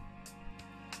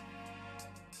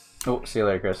 Oh, see you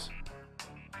later, Chris.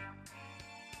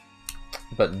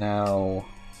 But now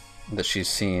that she's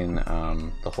seen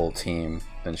the whole team,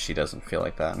 then she doesn't feel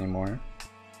like that anymore.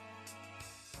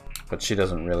 But she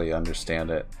doesn't really understand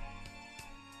it.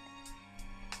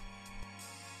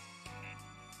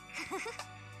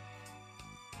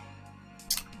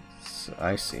 So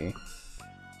I see. よ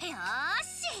ー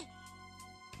し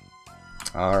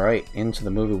Alright, into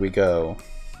the movie we go.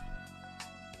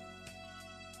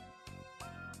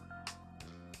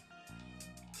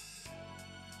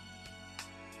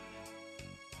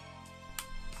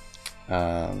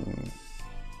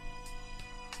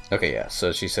 Okay, yeah,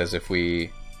 so she says if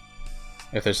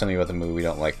there's something about the movie we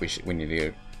don't like, we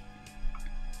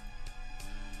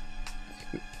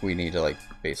need to like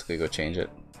basically go change it.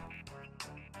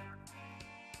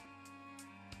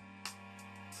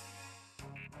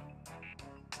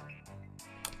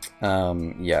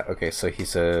 Yeah, okay, so he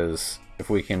says if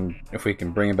we can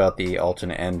bring about the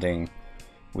alternate ending,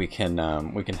 we can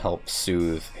help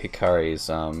soothe Hikari's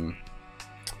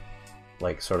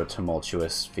like sort of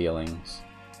tumultuous feelings.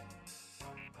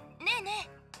 ねえね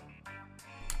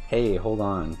Hey, hold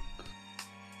on.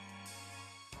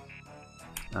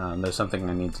 There's something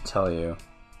I need to tell you.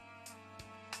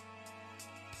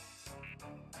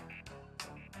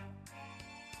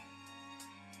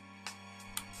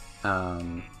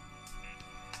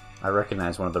 I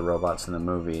recognize one of the robots in the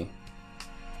movie.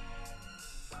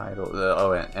 Title.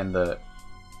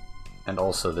 And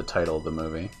also the title of the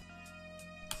movie.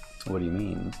 What do you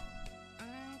mean?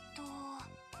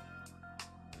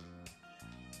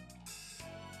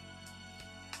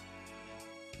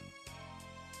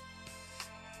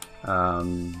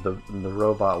 The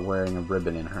robot wearing a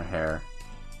ribbon in her hair.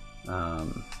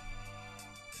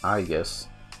 A.I.G.I.S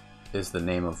is the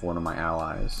name of one of my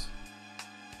allies.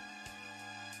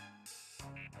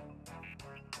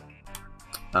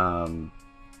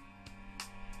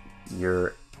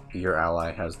 Your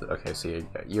ally has the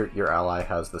your ally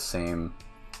has the same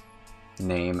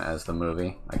name as the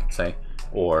movie, I could say,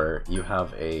 or you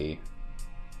have a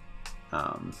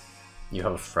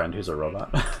friend who's a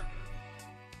robot.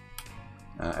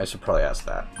 I should probably ask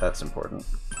that. That's important.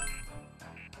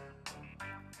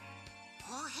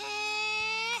 ほへ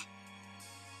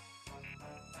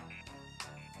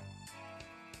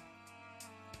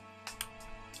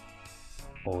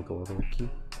Odoroki?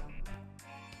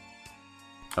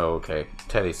 Oh, okay.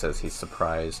 Teddy says he's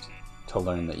surprised to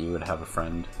learn that you would have a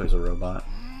friend who's a robot.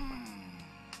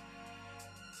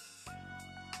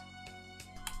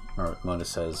 Or Mona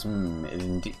says,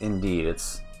 indeed,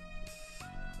 it's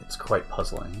quite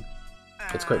puzzling.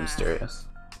 It's quite mysterious.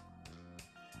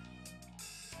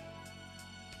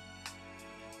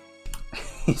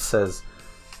 He says,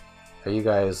 are you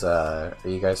guys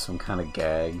some kind of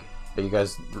gag? Are you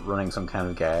guys running some kind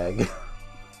of gag?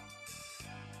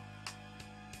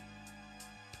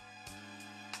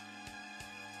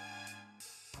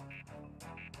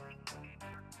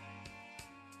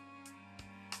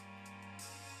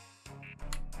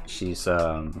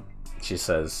 She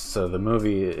says, so the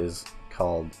movie is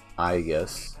called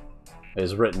A.I.G.I.S. It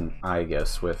is written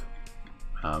A.I.G.I.S with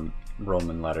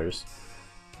Roman letters.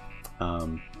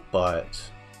 But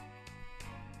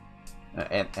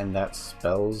and that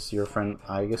spells your friend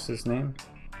A.I.G.I.S.'s name?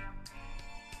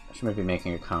 She might be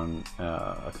making a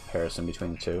comparison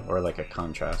between the two, or like a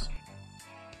contrast.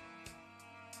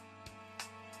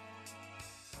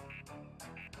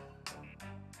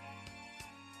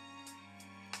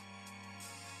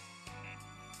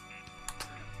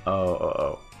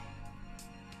 Oh.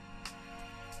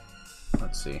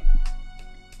 Let's see.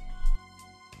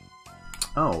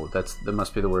 Oh, that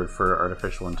must be the word for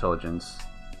artificial intelligence.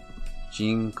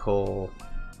 Jinko...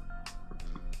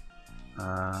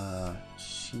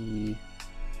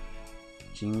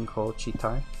 Jinko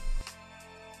Chitai?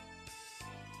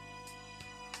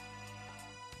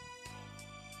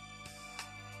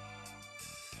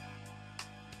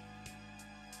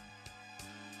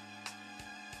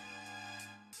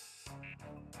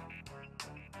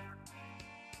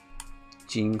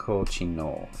 Jinko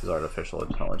Chino is artificial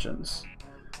intelligence.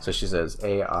 So she says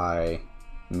AI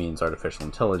means artificial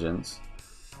intelligence,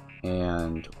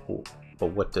 but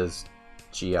what does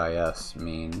A.I.G.I.S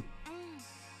mean?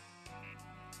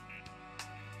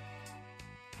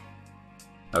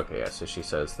 Okay, yeah, so she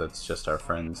says that's just our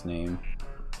friend's name.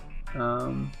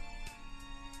 I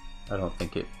don't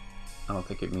think it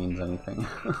means anything.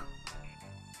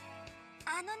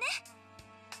 あのね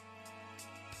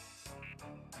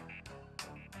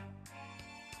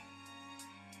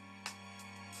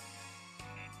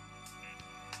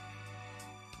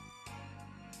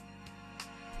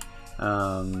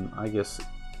I guess,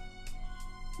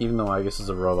 even though I guess is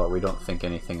a robot, we don't think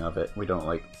anything of it. We don't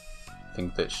like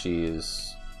think that she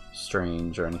is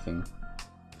strange or anything.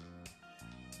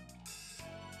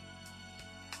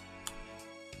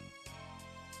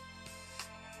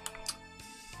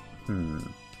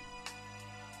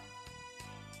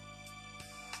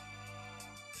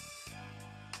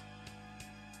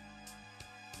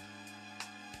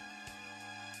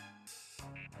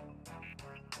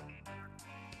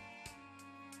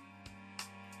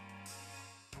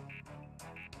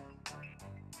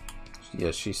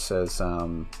 Yeah, she says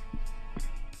A.I.G.I.S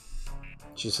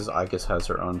has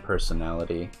her own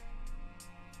personality,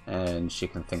 and she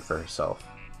can think for herself.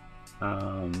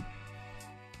 And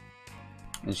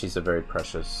she's a very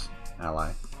precious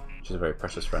ally. She's a very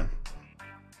precious friend.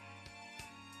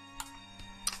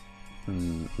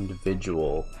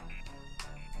 Individual,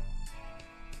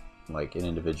 like in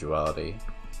individuality,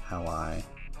 ally,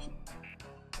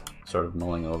 sort of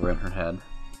mulling over in her head.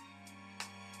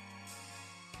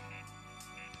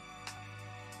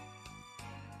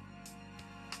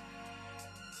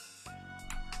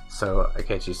 So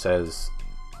Akechi says,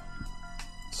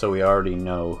 so we already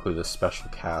know who the special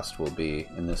cast will be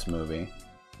in this movie.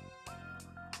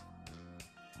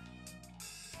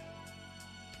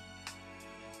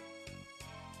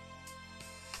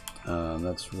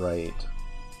 That's right.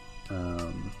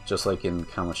 Just like in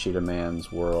Kamoshida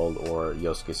Man's world or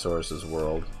Yosuke Soros's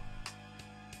world.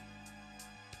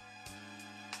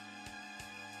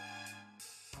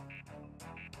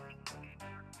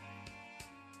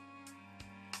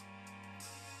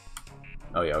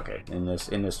 Oh yeah, okay. In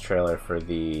this trailer for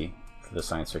the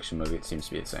science fiction movie, it seems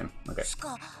to be the same. Okay.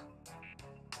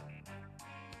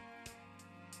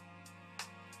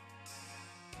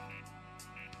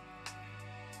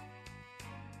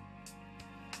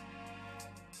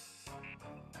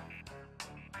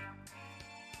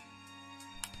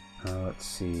 Let's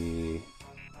see.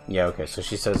 Yeah, okay. So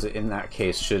she says in that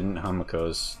case, shouldn't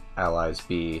Hamuko's allies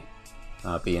be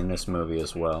in this movie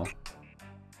as well?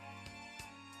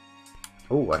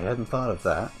 Oh, I hadn't thought of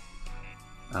that.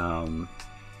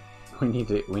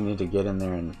 We need to get in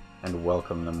there and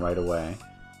welcome them right away.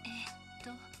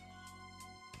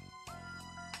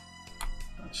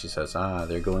 She says,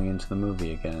 they're going into the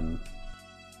movie again.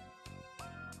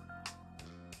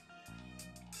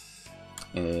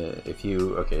 If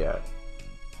you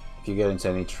get into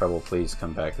any trouble, please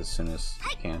come back as soon as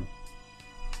you can.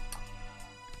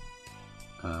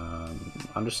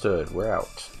 Understood. We're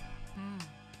out.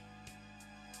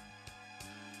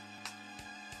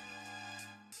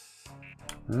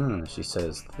 She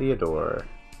says, Theodore.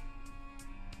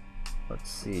 Let's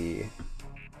see.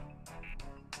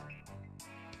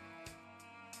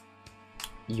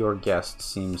 Your guest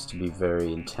seems to be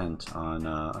very intent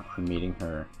on meeting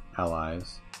her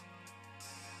allies.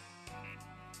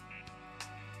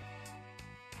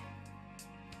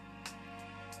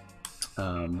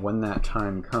 When that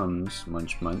time comes,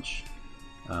 Munch Munch,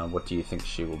 what do you think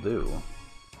she will do?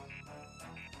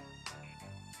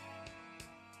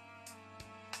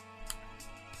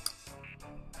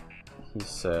 He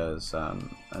says,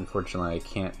 unfortunately I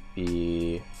can't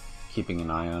be keeping an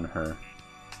eye on her.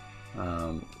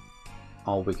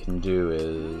 All we can do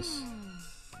is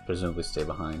presumably stay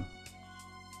behind.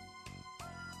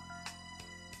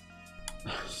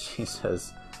 She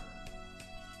says,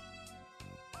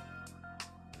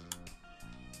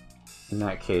 in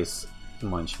that case,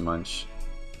 Munch Munch,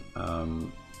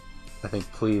 I think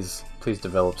please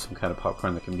develop some kind of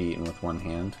popcorn that can be eaten with one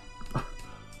hand.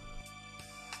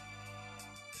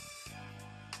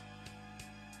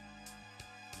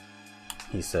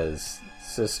 He says,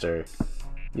 sister,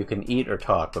 you can eat or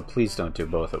talk, but please don't do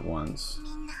both at once.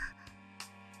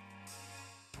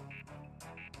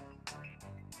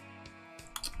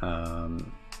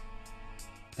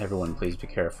 Everyone, please be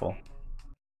careful.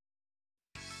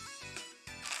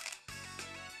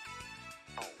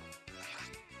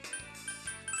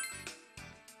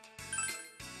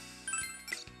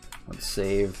 Let's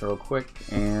save real quick,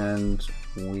 and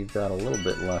we've got a little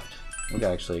bit left. We've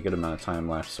got actually a good amount of time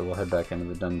left, so we'll head back into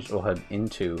the dungeon. We'll head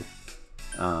into,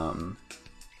 A.I.G.I.S.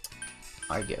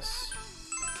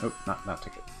 Oh, not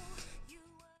ticket.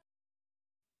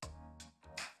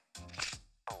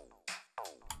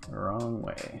 Wrong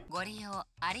way. ご利用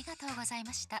ありがとうござい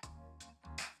ました。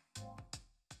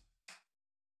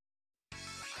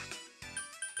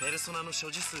ペルソナの所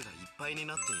持数がいっぱいに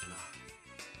なっているな。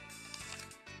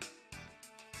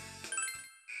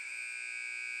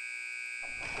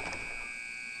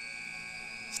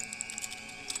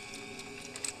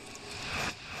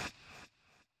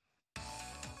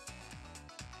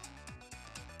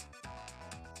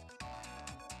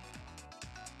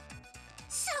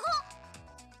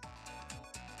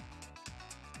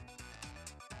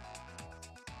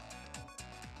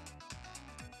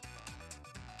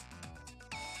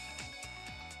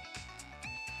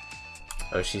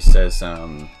Oh, she says,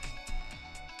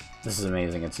 this is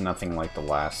amazing. It's nothing like the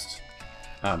last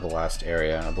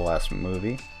area of the last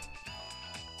movie.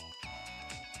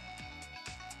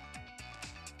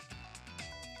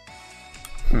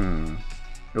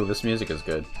 Oh, this music is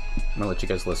good. I'm gonna let you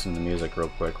guys listen to the music real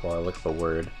quick while I look up a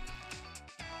word.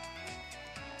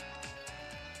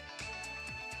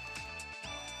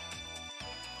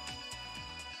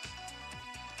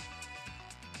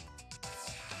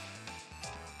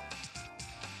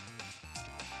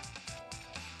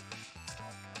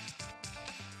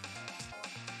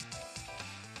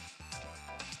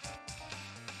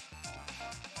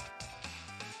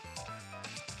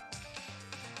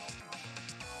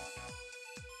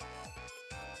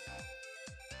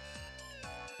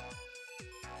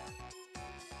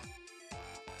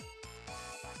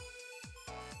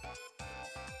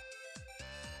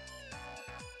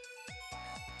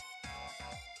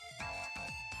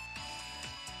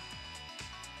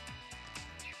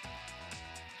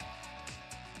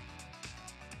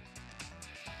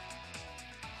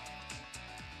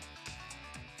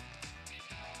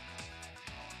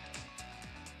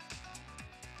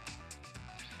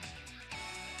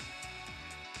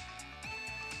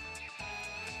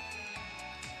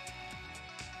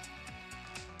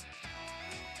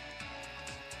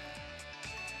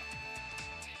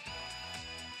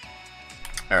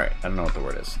 Alright, I don't know what the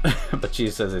word is, but she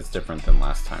says it's different than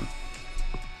last time.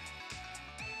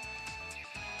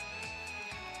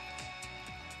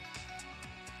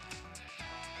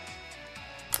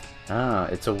 Ah,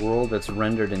 it's a world that's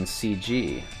rendered in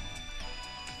CG.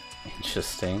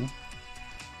 Interesting.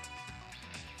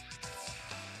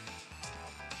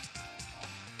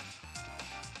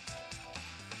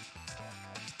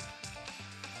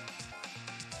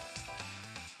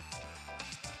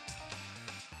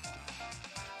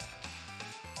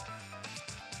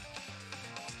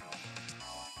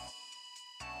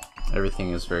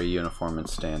 Everything is very uniform and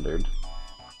standard.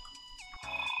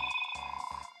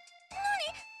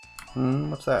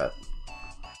 What's that?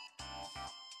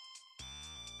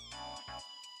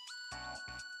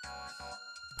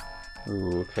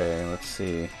 Ooh, okay, let's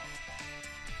see.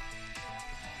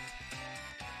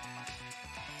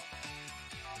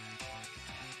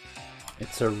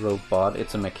 It's a robot,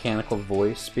 it's a mechanical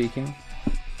voice speaking.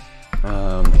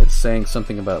 It's saying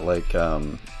something about like,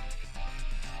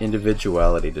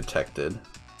 individuality detected.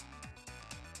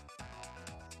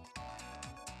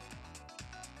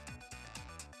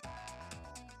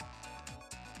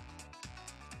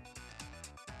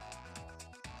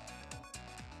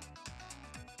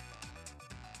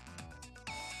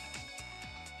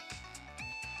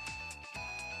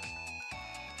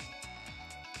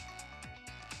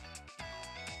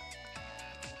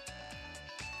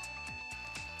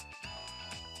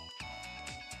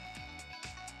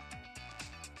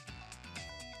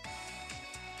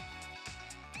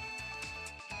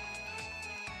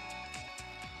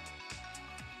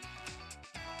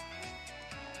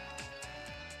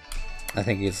 I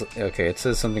think it's okay. It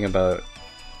says something about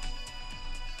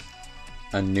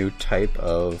a new type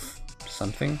of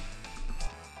something.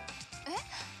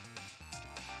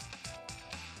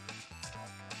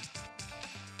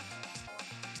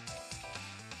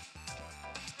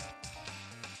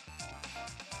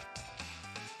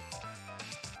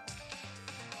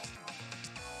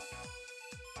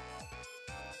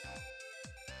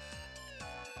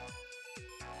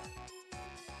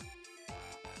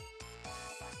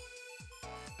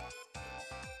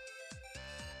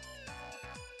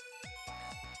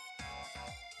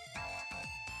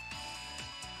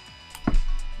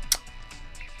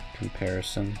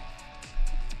 Comparison.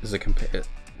 Is it it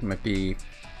might be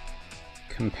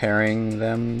comparing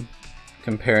them,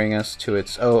 comparing us to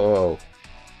its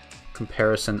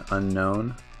comparison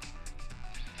unknown.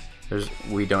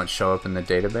 We don't show up in the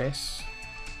database.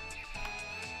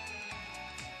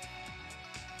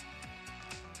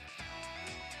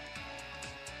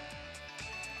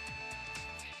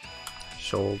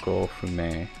 Shogo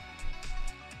Fume.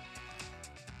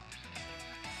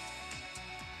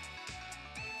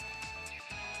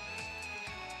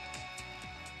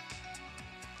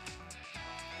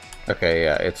 Okay,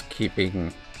 yeah, it's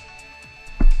keeping...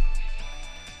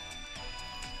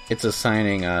 It's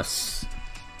assigning us,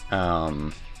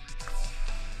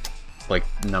 like,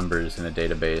 numbers in a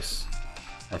database,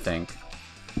 I think.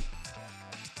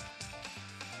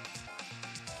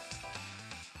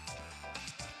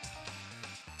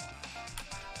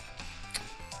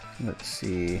 Let's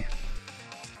see...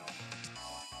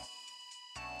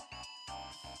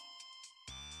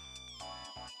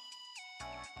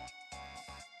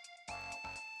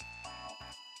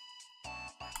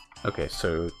 Okay,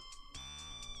 so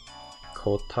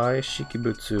Kotai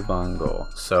Shikibutsu Bango,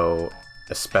 so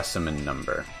a specimen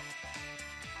number.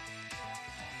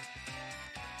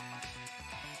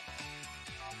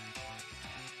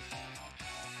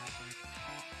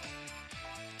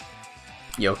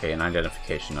 Yeah, okay, an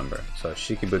identification number. So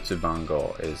Shikibutsu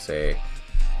Bango is a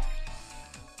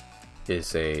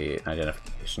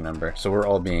identification number. So we're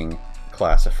all being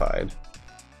classified.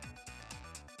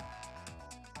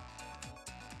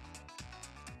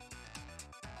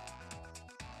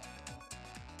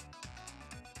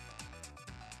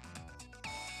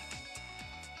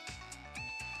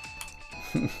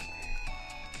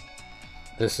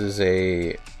 This is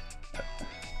a... Wait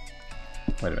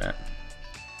a minute.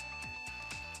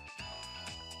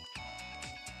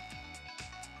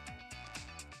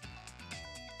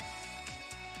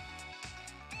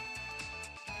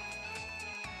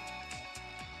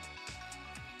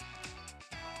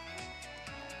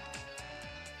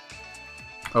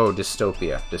 Oh,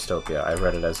 dystopia. Dystopia. I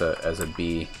read it as a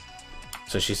B.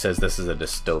 So she says this is a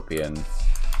dystopian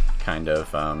kind of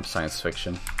science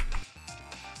fiction.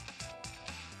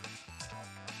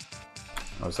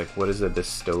 I was like, what is a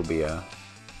dystopia?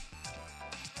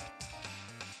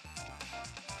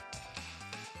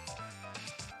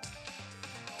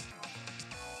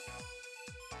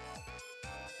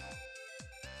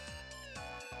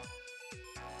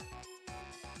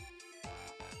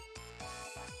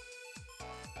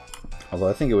 Although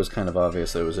I think it was kind of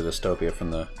obvious that it was a dystopia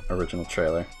from the original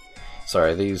trailer.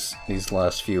 Sorry, these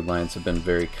last few lines have been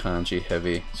very kanji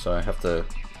heavy, so I have to...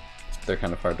 They're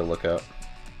kind of hard to look up.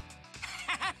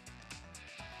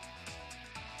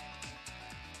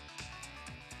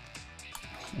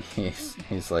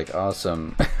 He's like,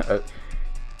 awesome. A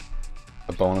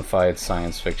bona fide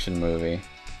science fiction movie.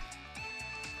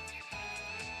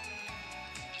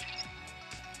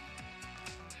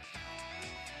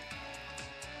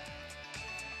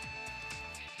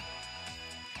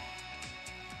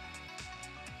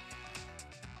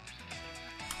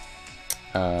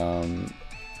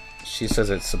 She says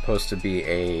it's supposed to be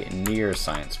a near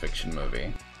science fiction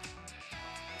movie.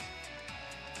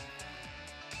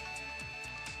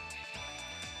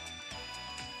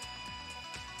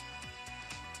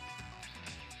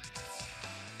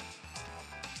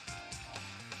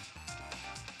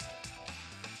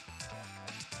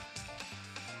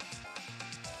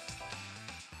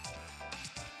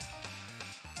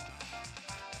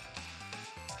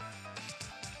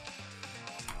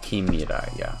 Kimira,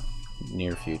 yeah.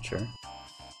 Near future.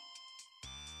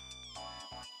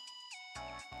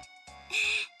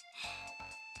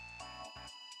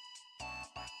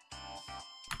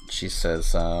 She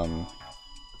says,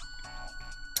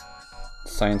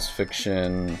 science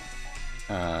fiction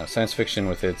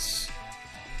with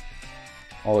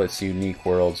all its unique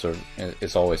worlds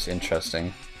is always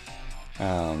interesting.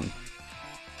 I'm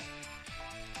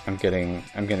getting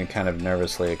kind of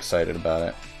nervously excited about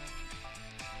it.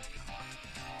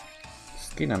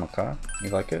 Suki nanoka? You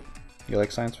like it? You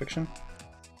like science fiction?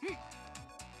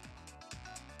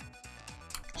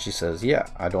 She says, yeah,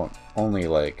 I don't only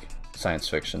like science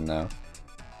fiction though.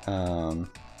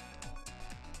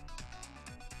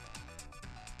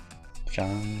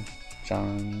 Janlu?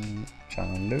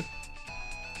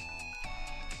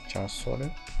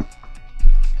 Jasoru?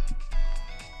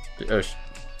 Oh,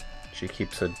 she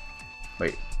keeps a...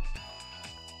 Wait.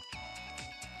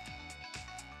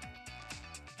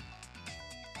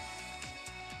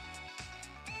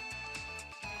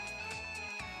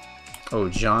 Oh,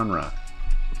 genre.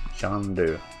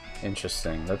 Genre.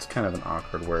 Interesting. That's kind of an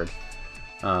awkward word.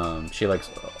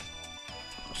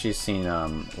 She's seen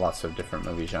lots of different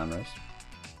movie genres.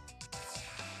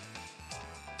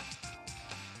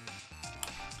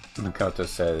 Makoto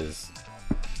says,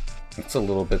 it's a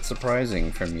little bit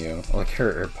surprising from you. Like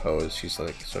her pose, she's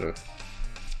like sort of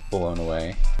blown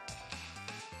away.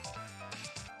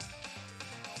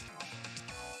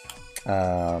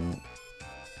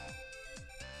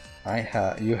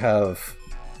 You have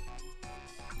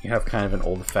kind of an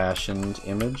old-fashioned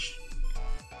image.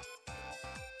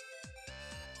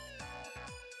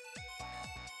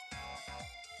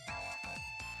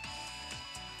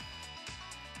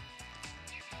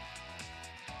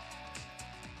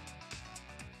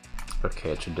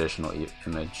 Okay, a traditional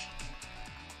image.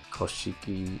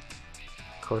 Koshiki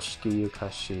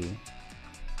Yukashi.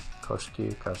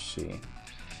 Koshiki Yukashi.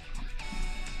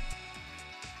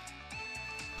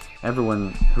 Everyone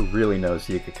who really knows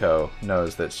Yukiko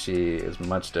knows that she is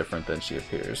much different than she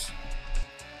appears.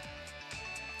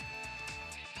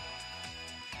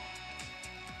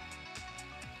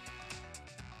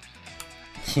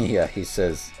 Yeah, he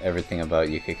says everything about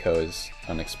Yukiko is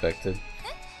unexpected.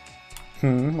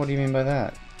 What do you mean by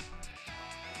that?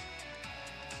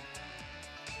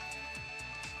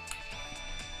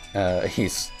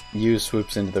 Yu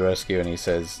swoops into the rescue and he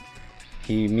says,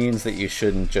 he means that you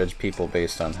shouldn't judge people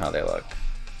based on how they look.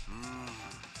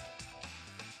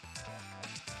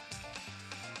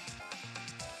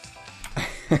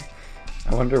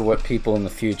 I wonder what people in the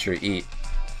future eat.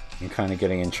 I'm kind of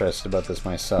getting interested about this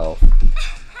myself.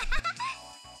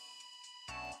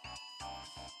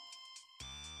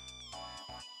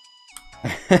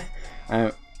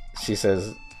 She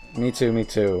says, me too, me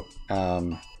too.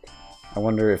 I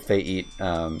wonder if they eat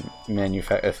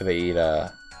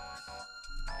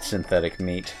synthetic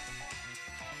meat.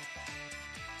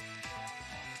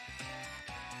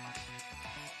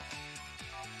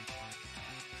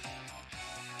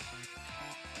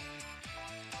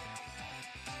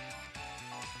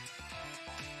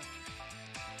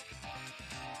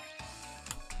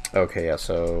 Okay, yeah,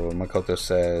 so Makoto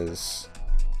says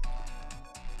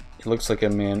it looks like a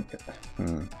man.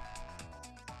 It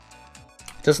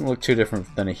doesn't look too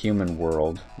different than a human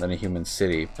world, than a human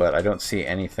city, but I don't see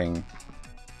anything.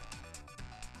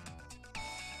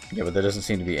 Yeah, but there doesn't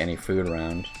seem to be any food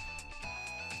around.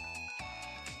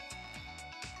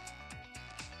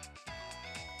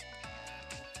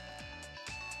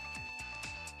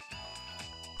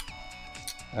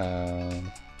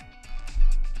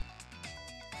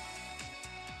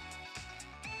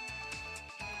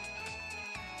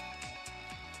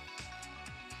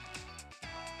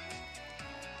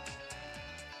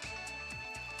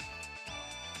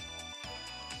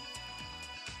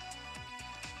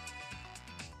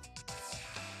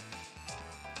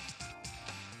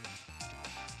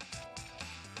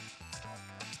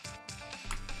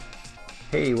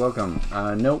 Hey, welcome.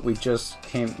 Nope, we just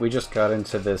got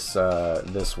into this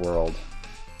this world.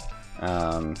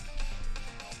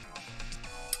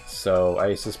 So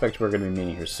I suspect we're going to be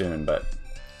meeting here soon, but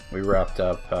we wrapped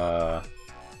up. Oh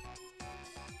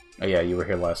yeah, you were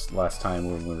here last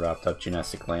time when we wrapped up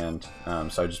Junessic Land.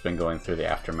 So I've just been going through the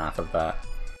aftermath of that.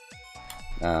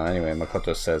 Anyway,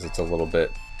 Makoto says it's a little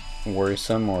bit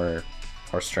worrisome or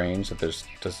strange that there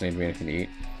doesn't need to be anything to eat.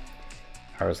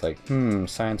 Haru's like,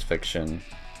 science fiction.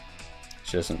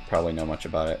 She doesn't probably know much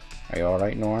about it. Are you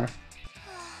alright, Noir?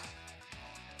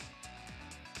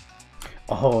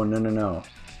 Oh, no.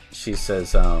 She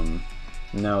says,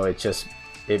 no,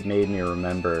 it made me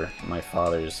remember my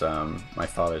father's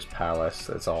palace,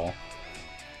 that's all.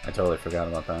 I totally forgot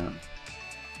about that.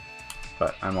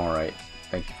 But I'm alright.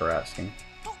 Thank you for asking.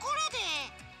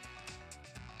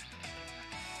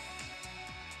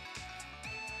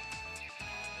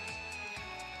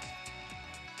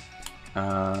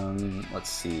 Let's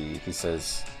see. He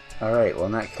says, "Alright, well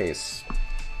in that case,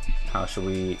 how should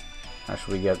we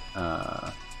get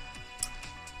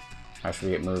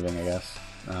moving, I guess?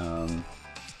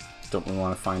 Don't we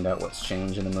want to find out what's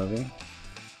changed in the movie?"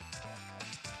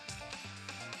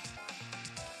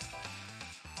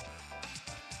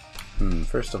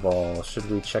 First of all, should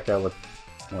we check out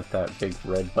what that big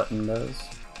red button does?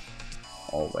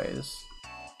 Always.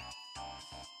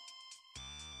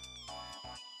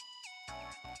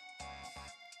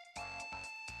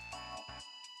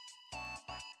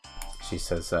 She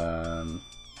says,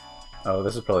 oh,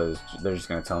 this is probably, they're just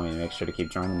going to tell me to make sure to keep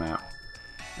drawing the map.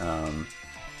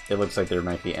 It looks like there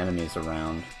might be enemies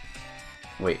around.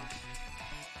 Wait.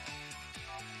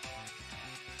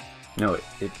 No,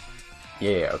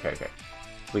 yeah, okay.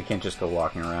 We can't just go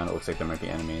walking around, it looks like there might be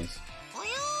enemies.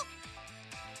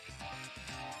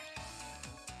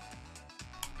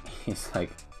 He's like,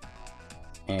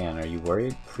 Anne, are you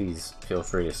worried? Please feel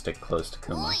free to stick close to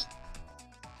Kuma.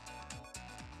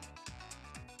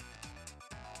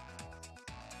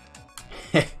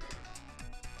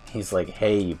 He's like,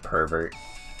 hey, you pervert.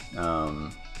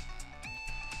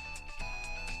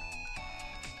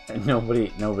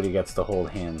 Nobody gets to hold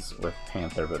hands with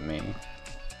Panther but me.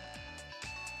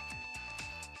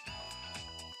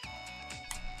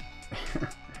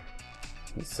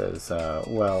 He says,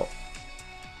 well,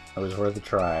 it was worth a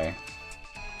try,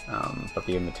 but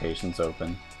the invitation's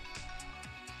open.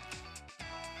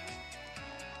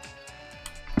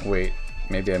 Wait,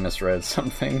 maybe I misread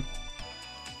something.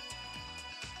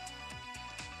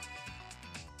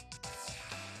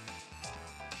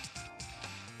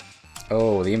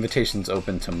 Oh, the invitation's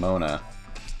open to Mona,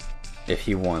 if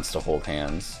he wants to hold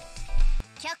hands.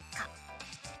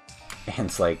 And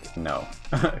it's like, no.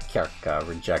 Kyaka,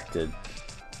 rejected.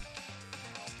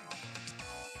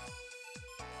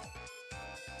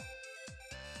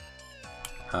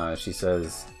 She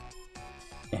says,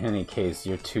 in any case,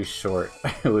 you're too short.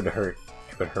 It would hurt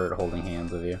holding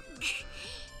hands with you.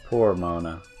 Poor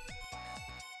Mona.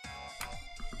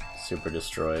 Super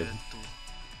destroyed.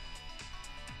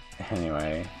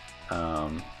 Anyway,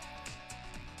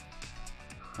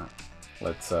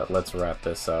 let's wrap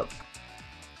this up.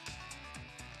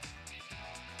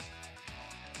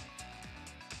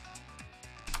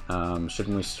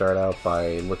 Shouldn't we start out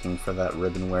by looking for that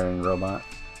ribbon-wearing robot?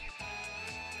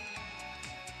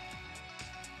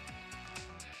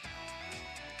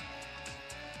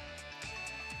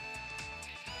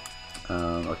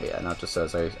 Okay, yeah, not just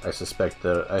says I suspect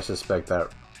that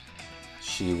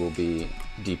she will be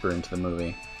deeper into the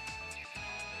movie.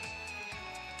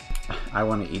 I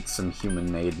want to eat some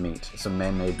human-made meat, some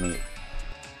man-made meat.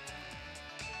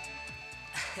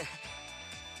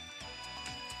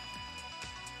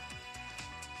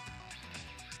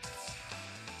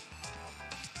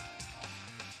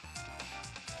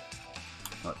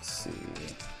 Let's see.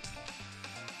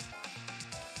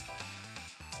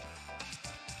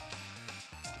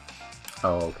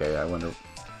 Oh, okay, I wonder...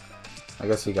 I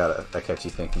guess he got that catchy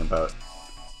thinking about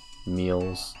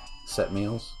meals, set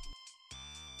meals.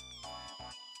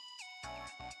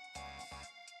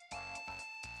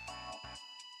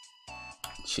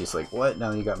 She's like, what? Now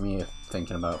you got me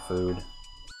thinking about food.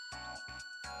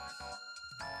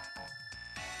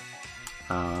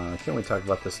 Can we talk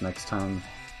about this next time?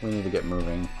 We need to get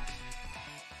moving.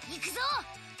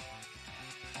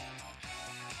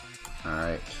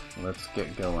 Alright, let's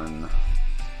get going.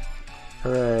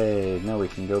 Hooray! Now we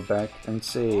can go back and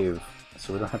save,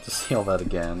 so we don't have to see all that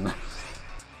again.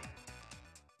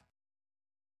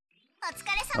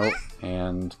 Oh,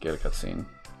 and get a cutscene.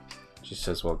 She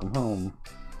says, welcome home.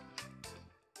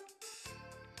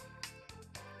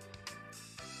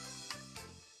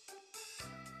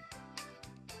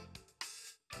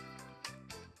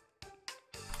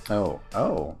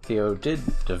 Oh, Theo did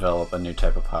develop a new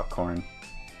type of popcorn.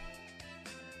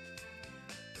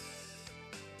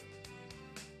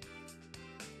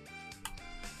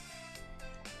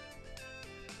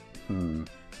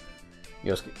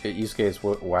 A.I.G.I.S is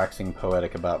waxing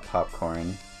poetic about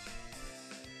popcorn.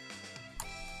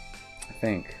 I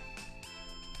think.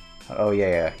 Oh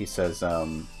yeah, he says, I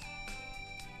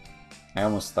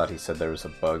almost thought he said there was a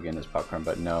bug in his popcorn,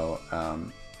 but no,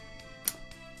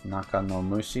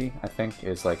 Nakanomushi, I think,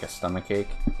 is like a stomachache.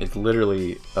 It's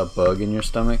literally a bug in your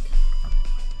stomach.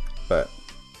 But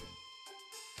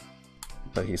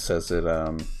he says it,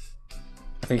 I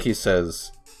think he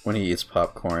says when he eats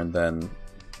popcorn, then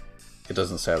it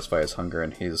doesn't satisfy his hunger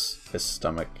and his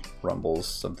stomach rumbles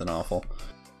something awful.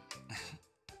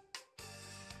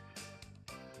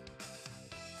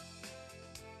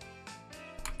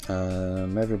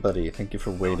 Everybody, thank you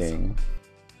for waiting.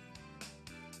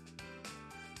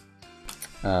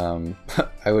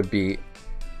 I would be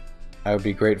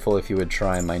grateful if you would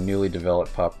try my newly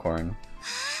developed popcorn.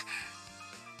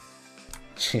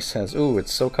 She says, "Ooh,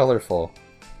 it's so colorful."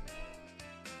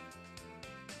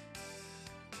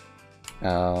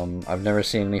 I've never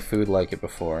seen any food like it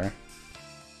before,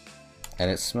 and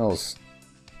it smells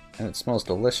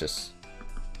delicious.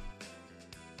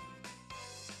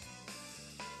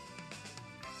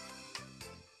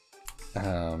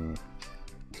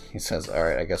 He says,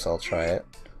 "Alright, I guess I'll try it."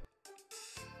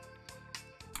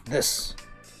 This!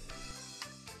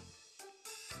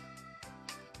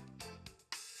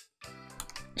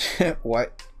 Why?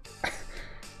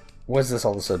 What's this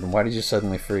all of a sudden? Why did you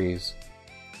suddenly freeze?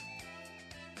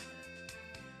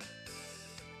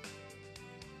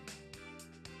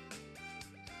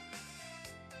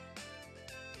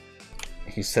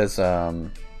 He says,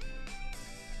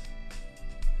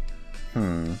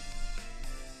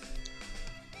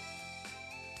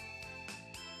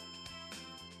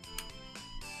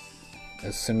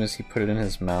 as soon as he put it in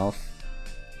his mouth,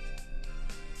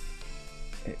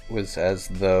 it was as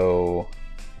though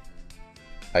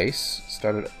ice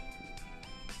started.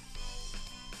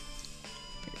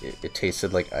 It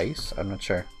tasted like ice? I'm not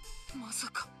sure.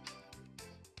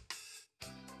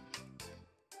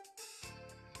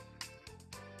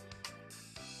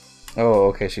 Oh,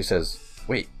 okay, she says,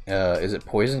 wait, is it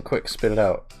poison? Quick, spit it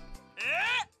out.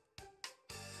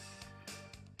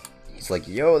 He's like,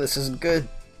 yo, this is good.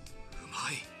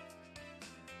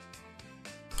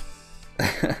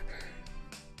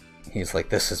 He's like,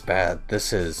 this is bad.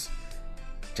 This is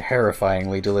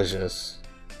terrifyingly delicious.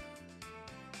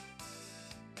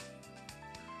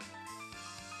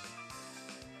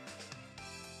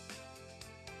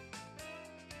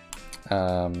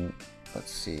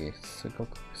 Let's see.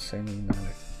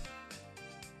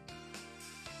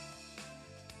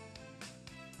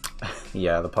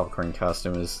 Yeah, the popcorn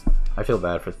costume is... I feel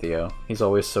bad for Theo. He's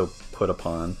always so put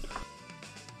upon.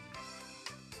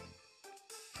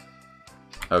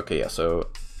 Okay, yeah, so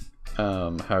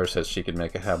Howard says she could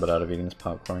make a habit out of eating this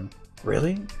popcorn.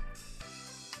 Really?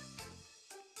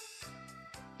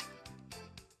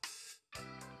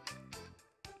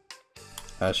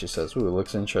 She says, ooh, it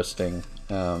looks interesting.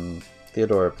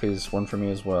 Theodora, please, one for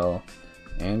me as well.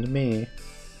 And me.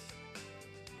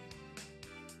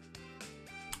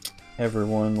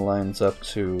 Everyone lines up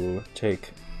to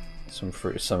take some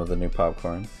of the new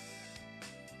popcorn.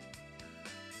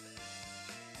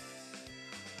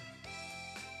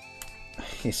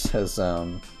 He says,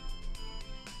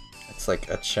 it's like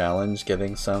a challenge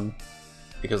getting some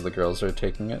because the girls are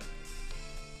taking it.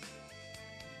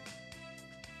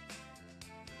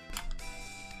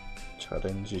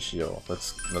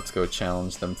 Let's go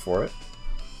challenge them for it.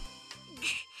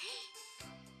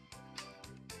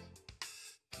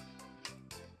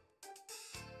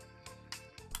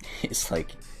 He's like,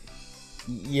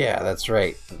 yeah, that's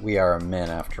right. We are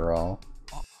men after all.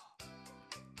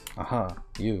 Aha,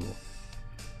 you.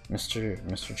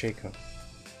 Mr. Jacob.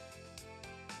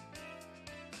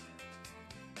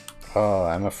 Oh,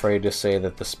 I'm afraid to say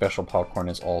that the special popcorn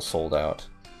is all sold out.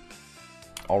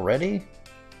 Already?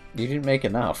 You didn't make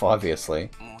enough, obviously.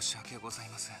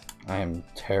 I am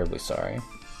terribly sorry.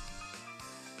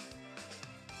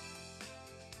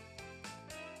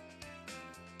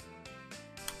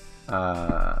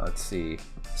 Let's see.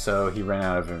 So he ran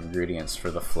out of ingredients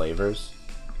for the flavors.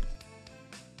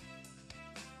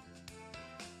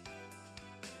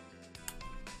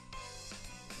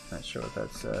 Not sure what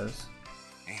that says.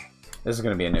 This is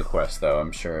going to be a new quest, though,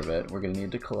 I'm sure of it. We're going to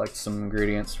need to collect some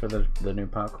ingredients for the new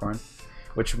popcorn,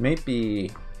 which might be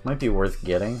worth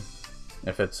getting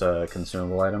if it's a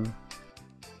consumable item.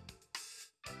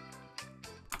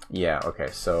 Yeah, okay,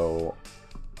 so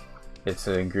It's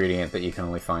an ingredient that you can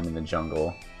only find in the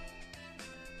jungle.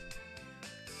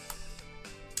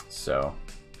 So...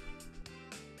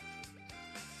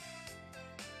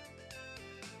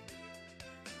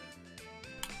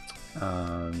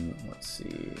 let's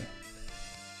see...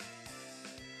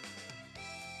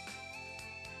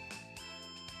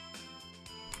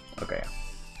 Okay.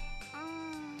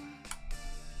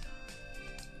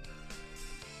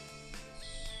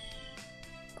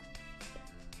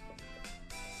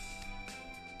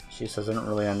 She says I don't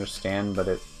really understand, but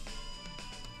it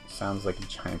sounds like a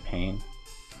giant pain.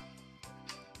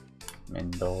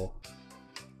 Mendel.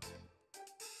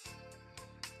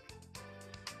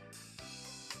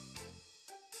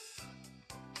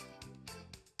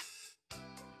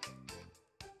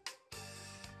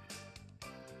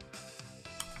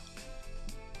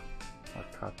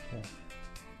 Wakate.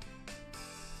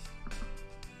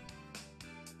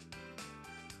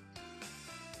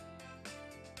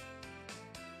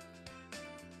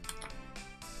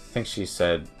 I think she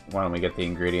said, why don't we get the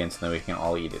ingredients and then we can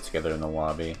all eat it together in the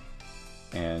lobby.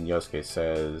 And Yosuke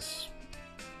says,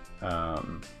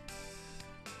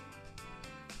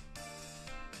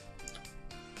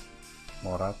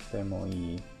 Moratte mo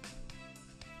ii.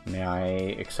 May I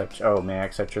accept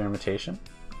your invitation?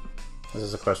 This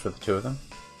is a quest with the two of them.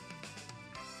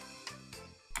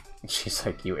 She's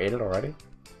like, you ate it already?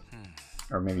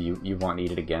 Or maybe you want to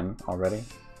eat it again already?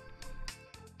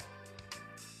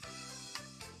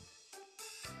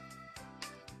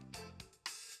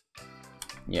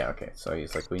 Yeah, okay, so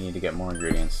he's like, we need to get more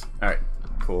ingredients. Alright,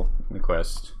 cool. New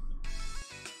quest.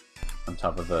 On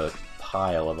top of the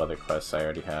pile of other quests I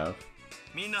already have.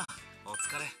 みんなお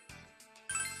疲れ。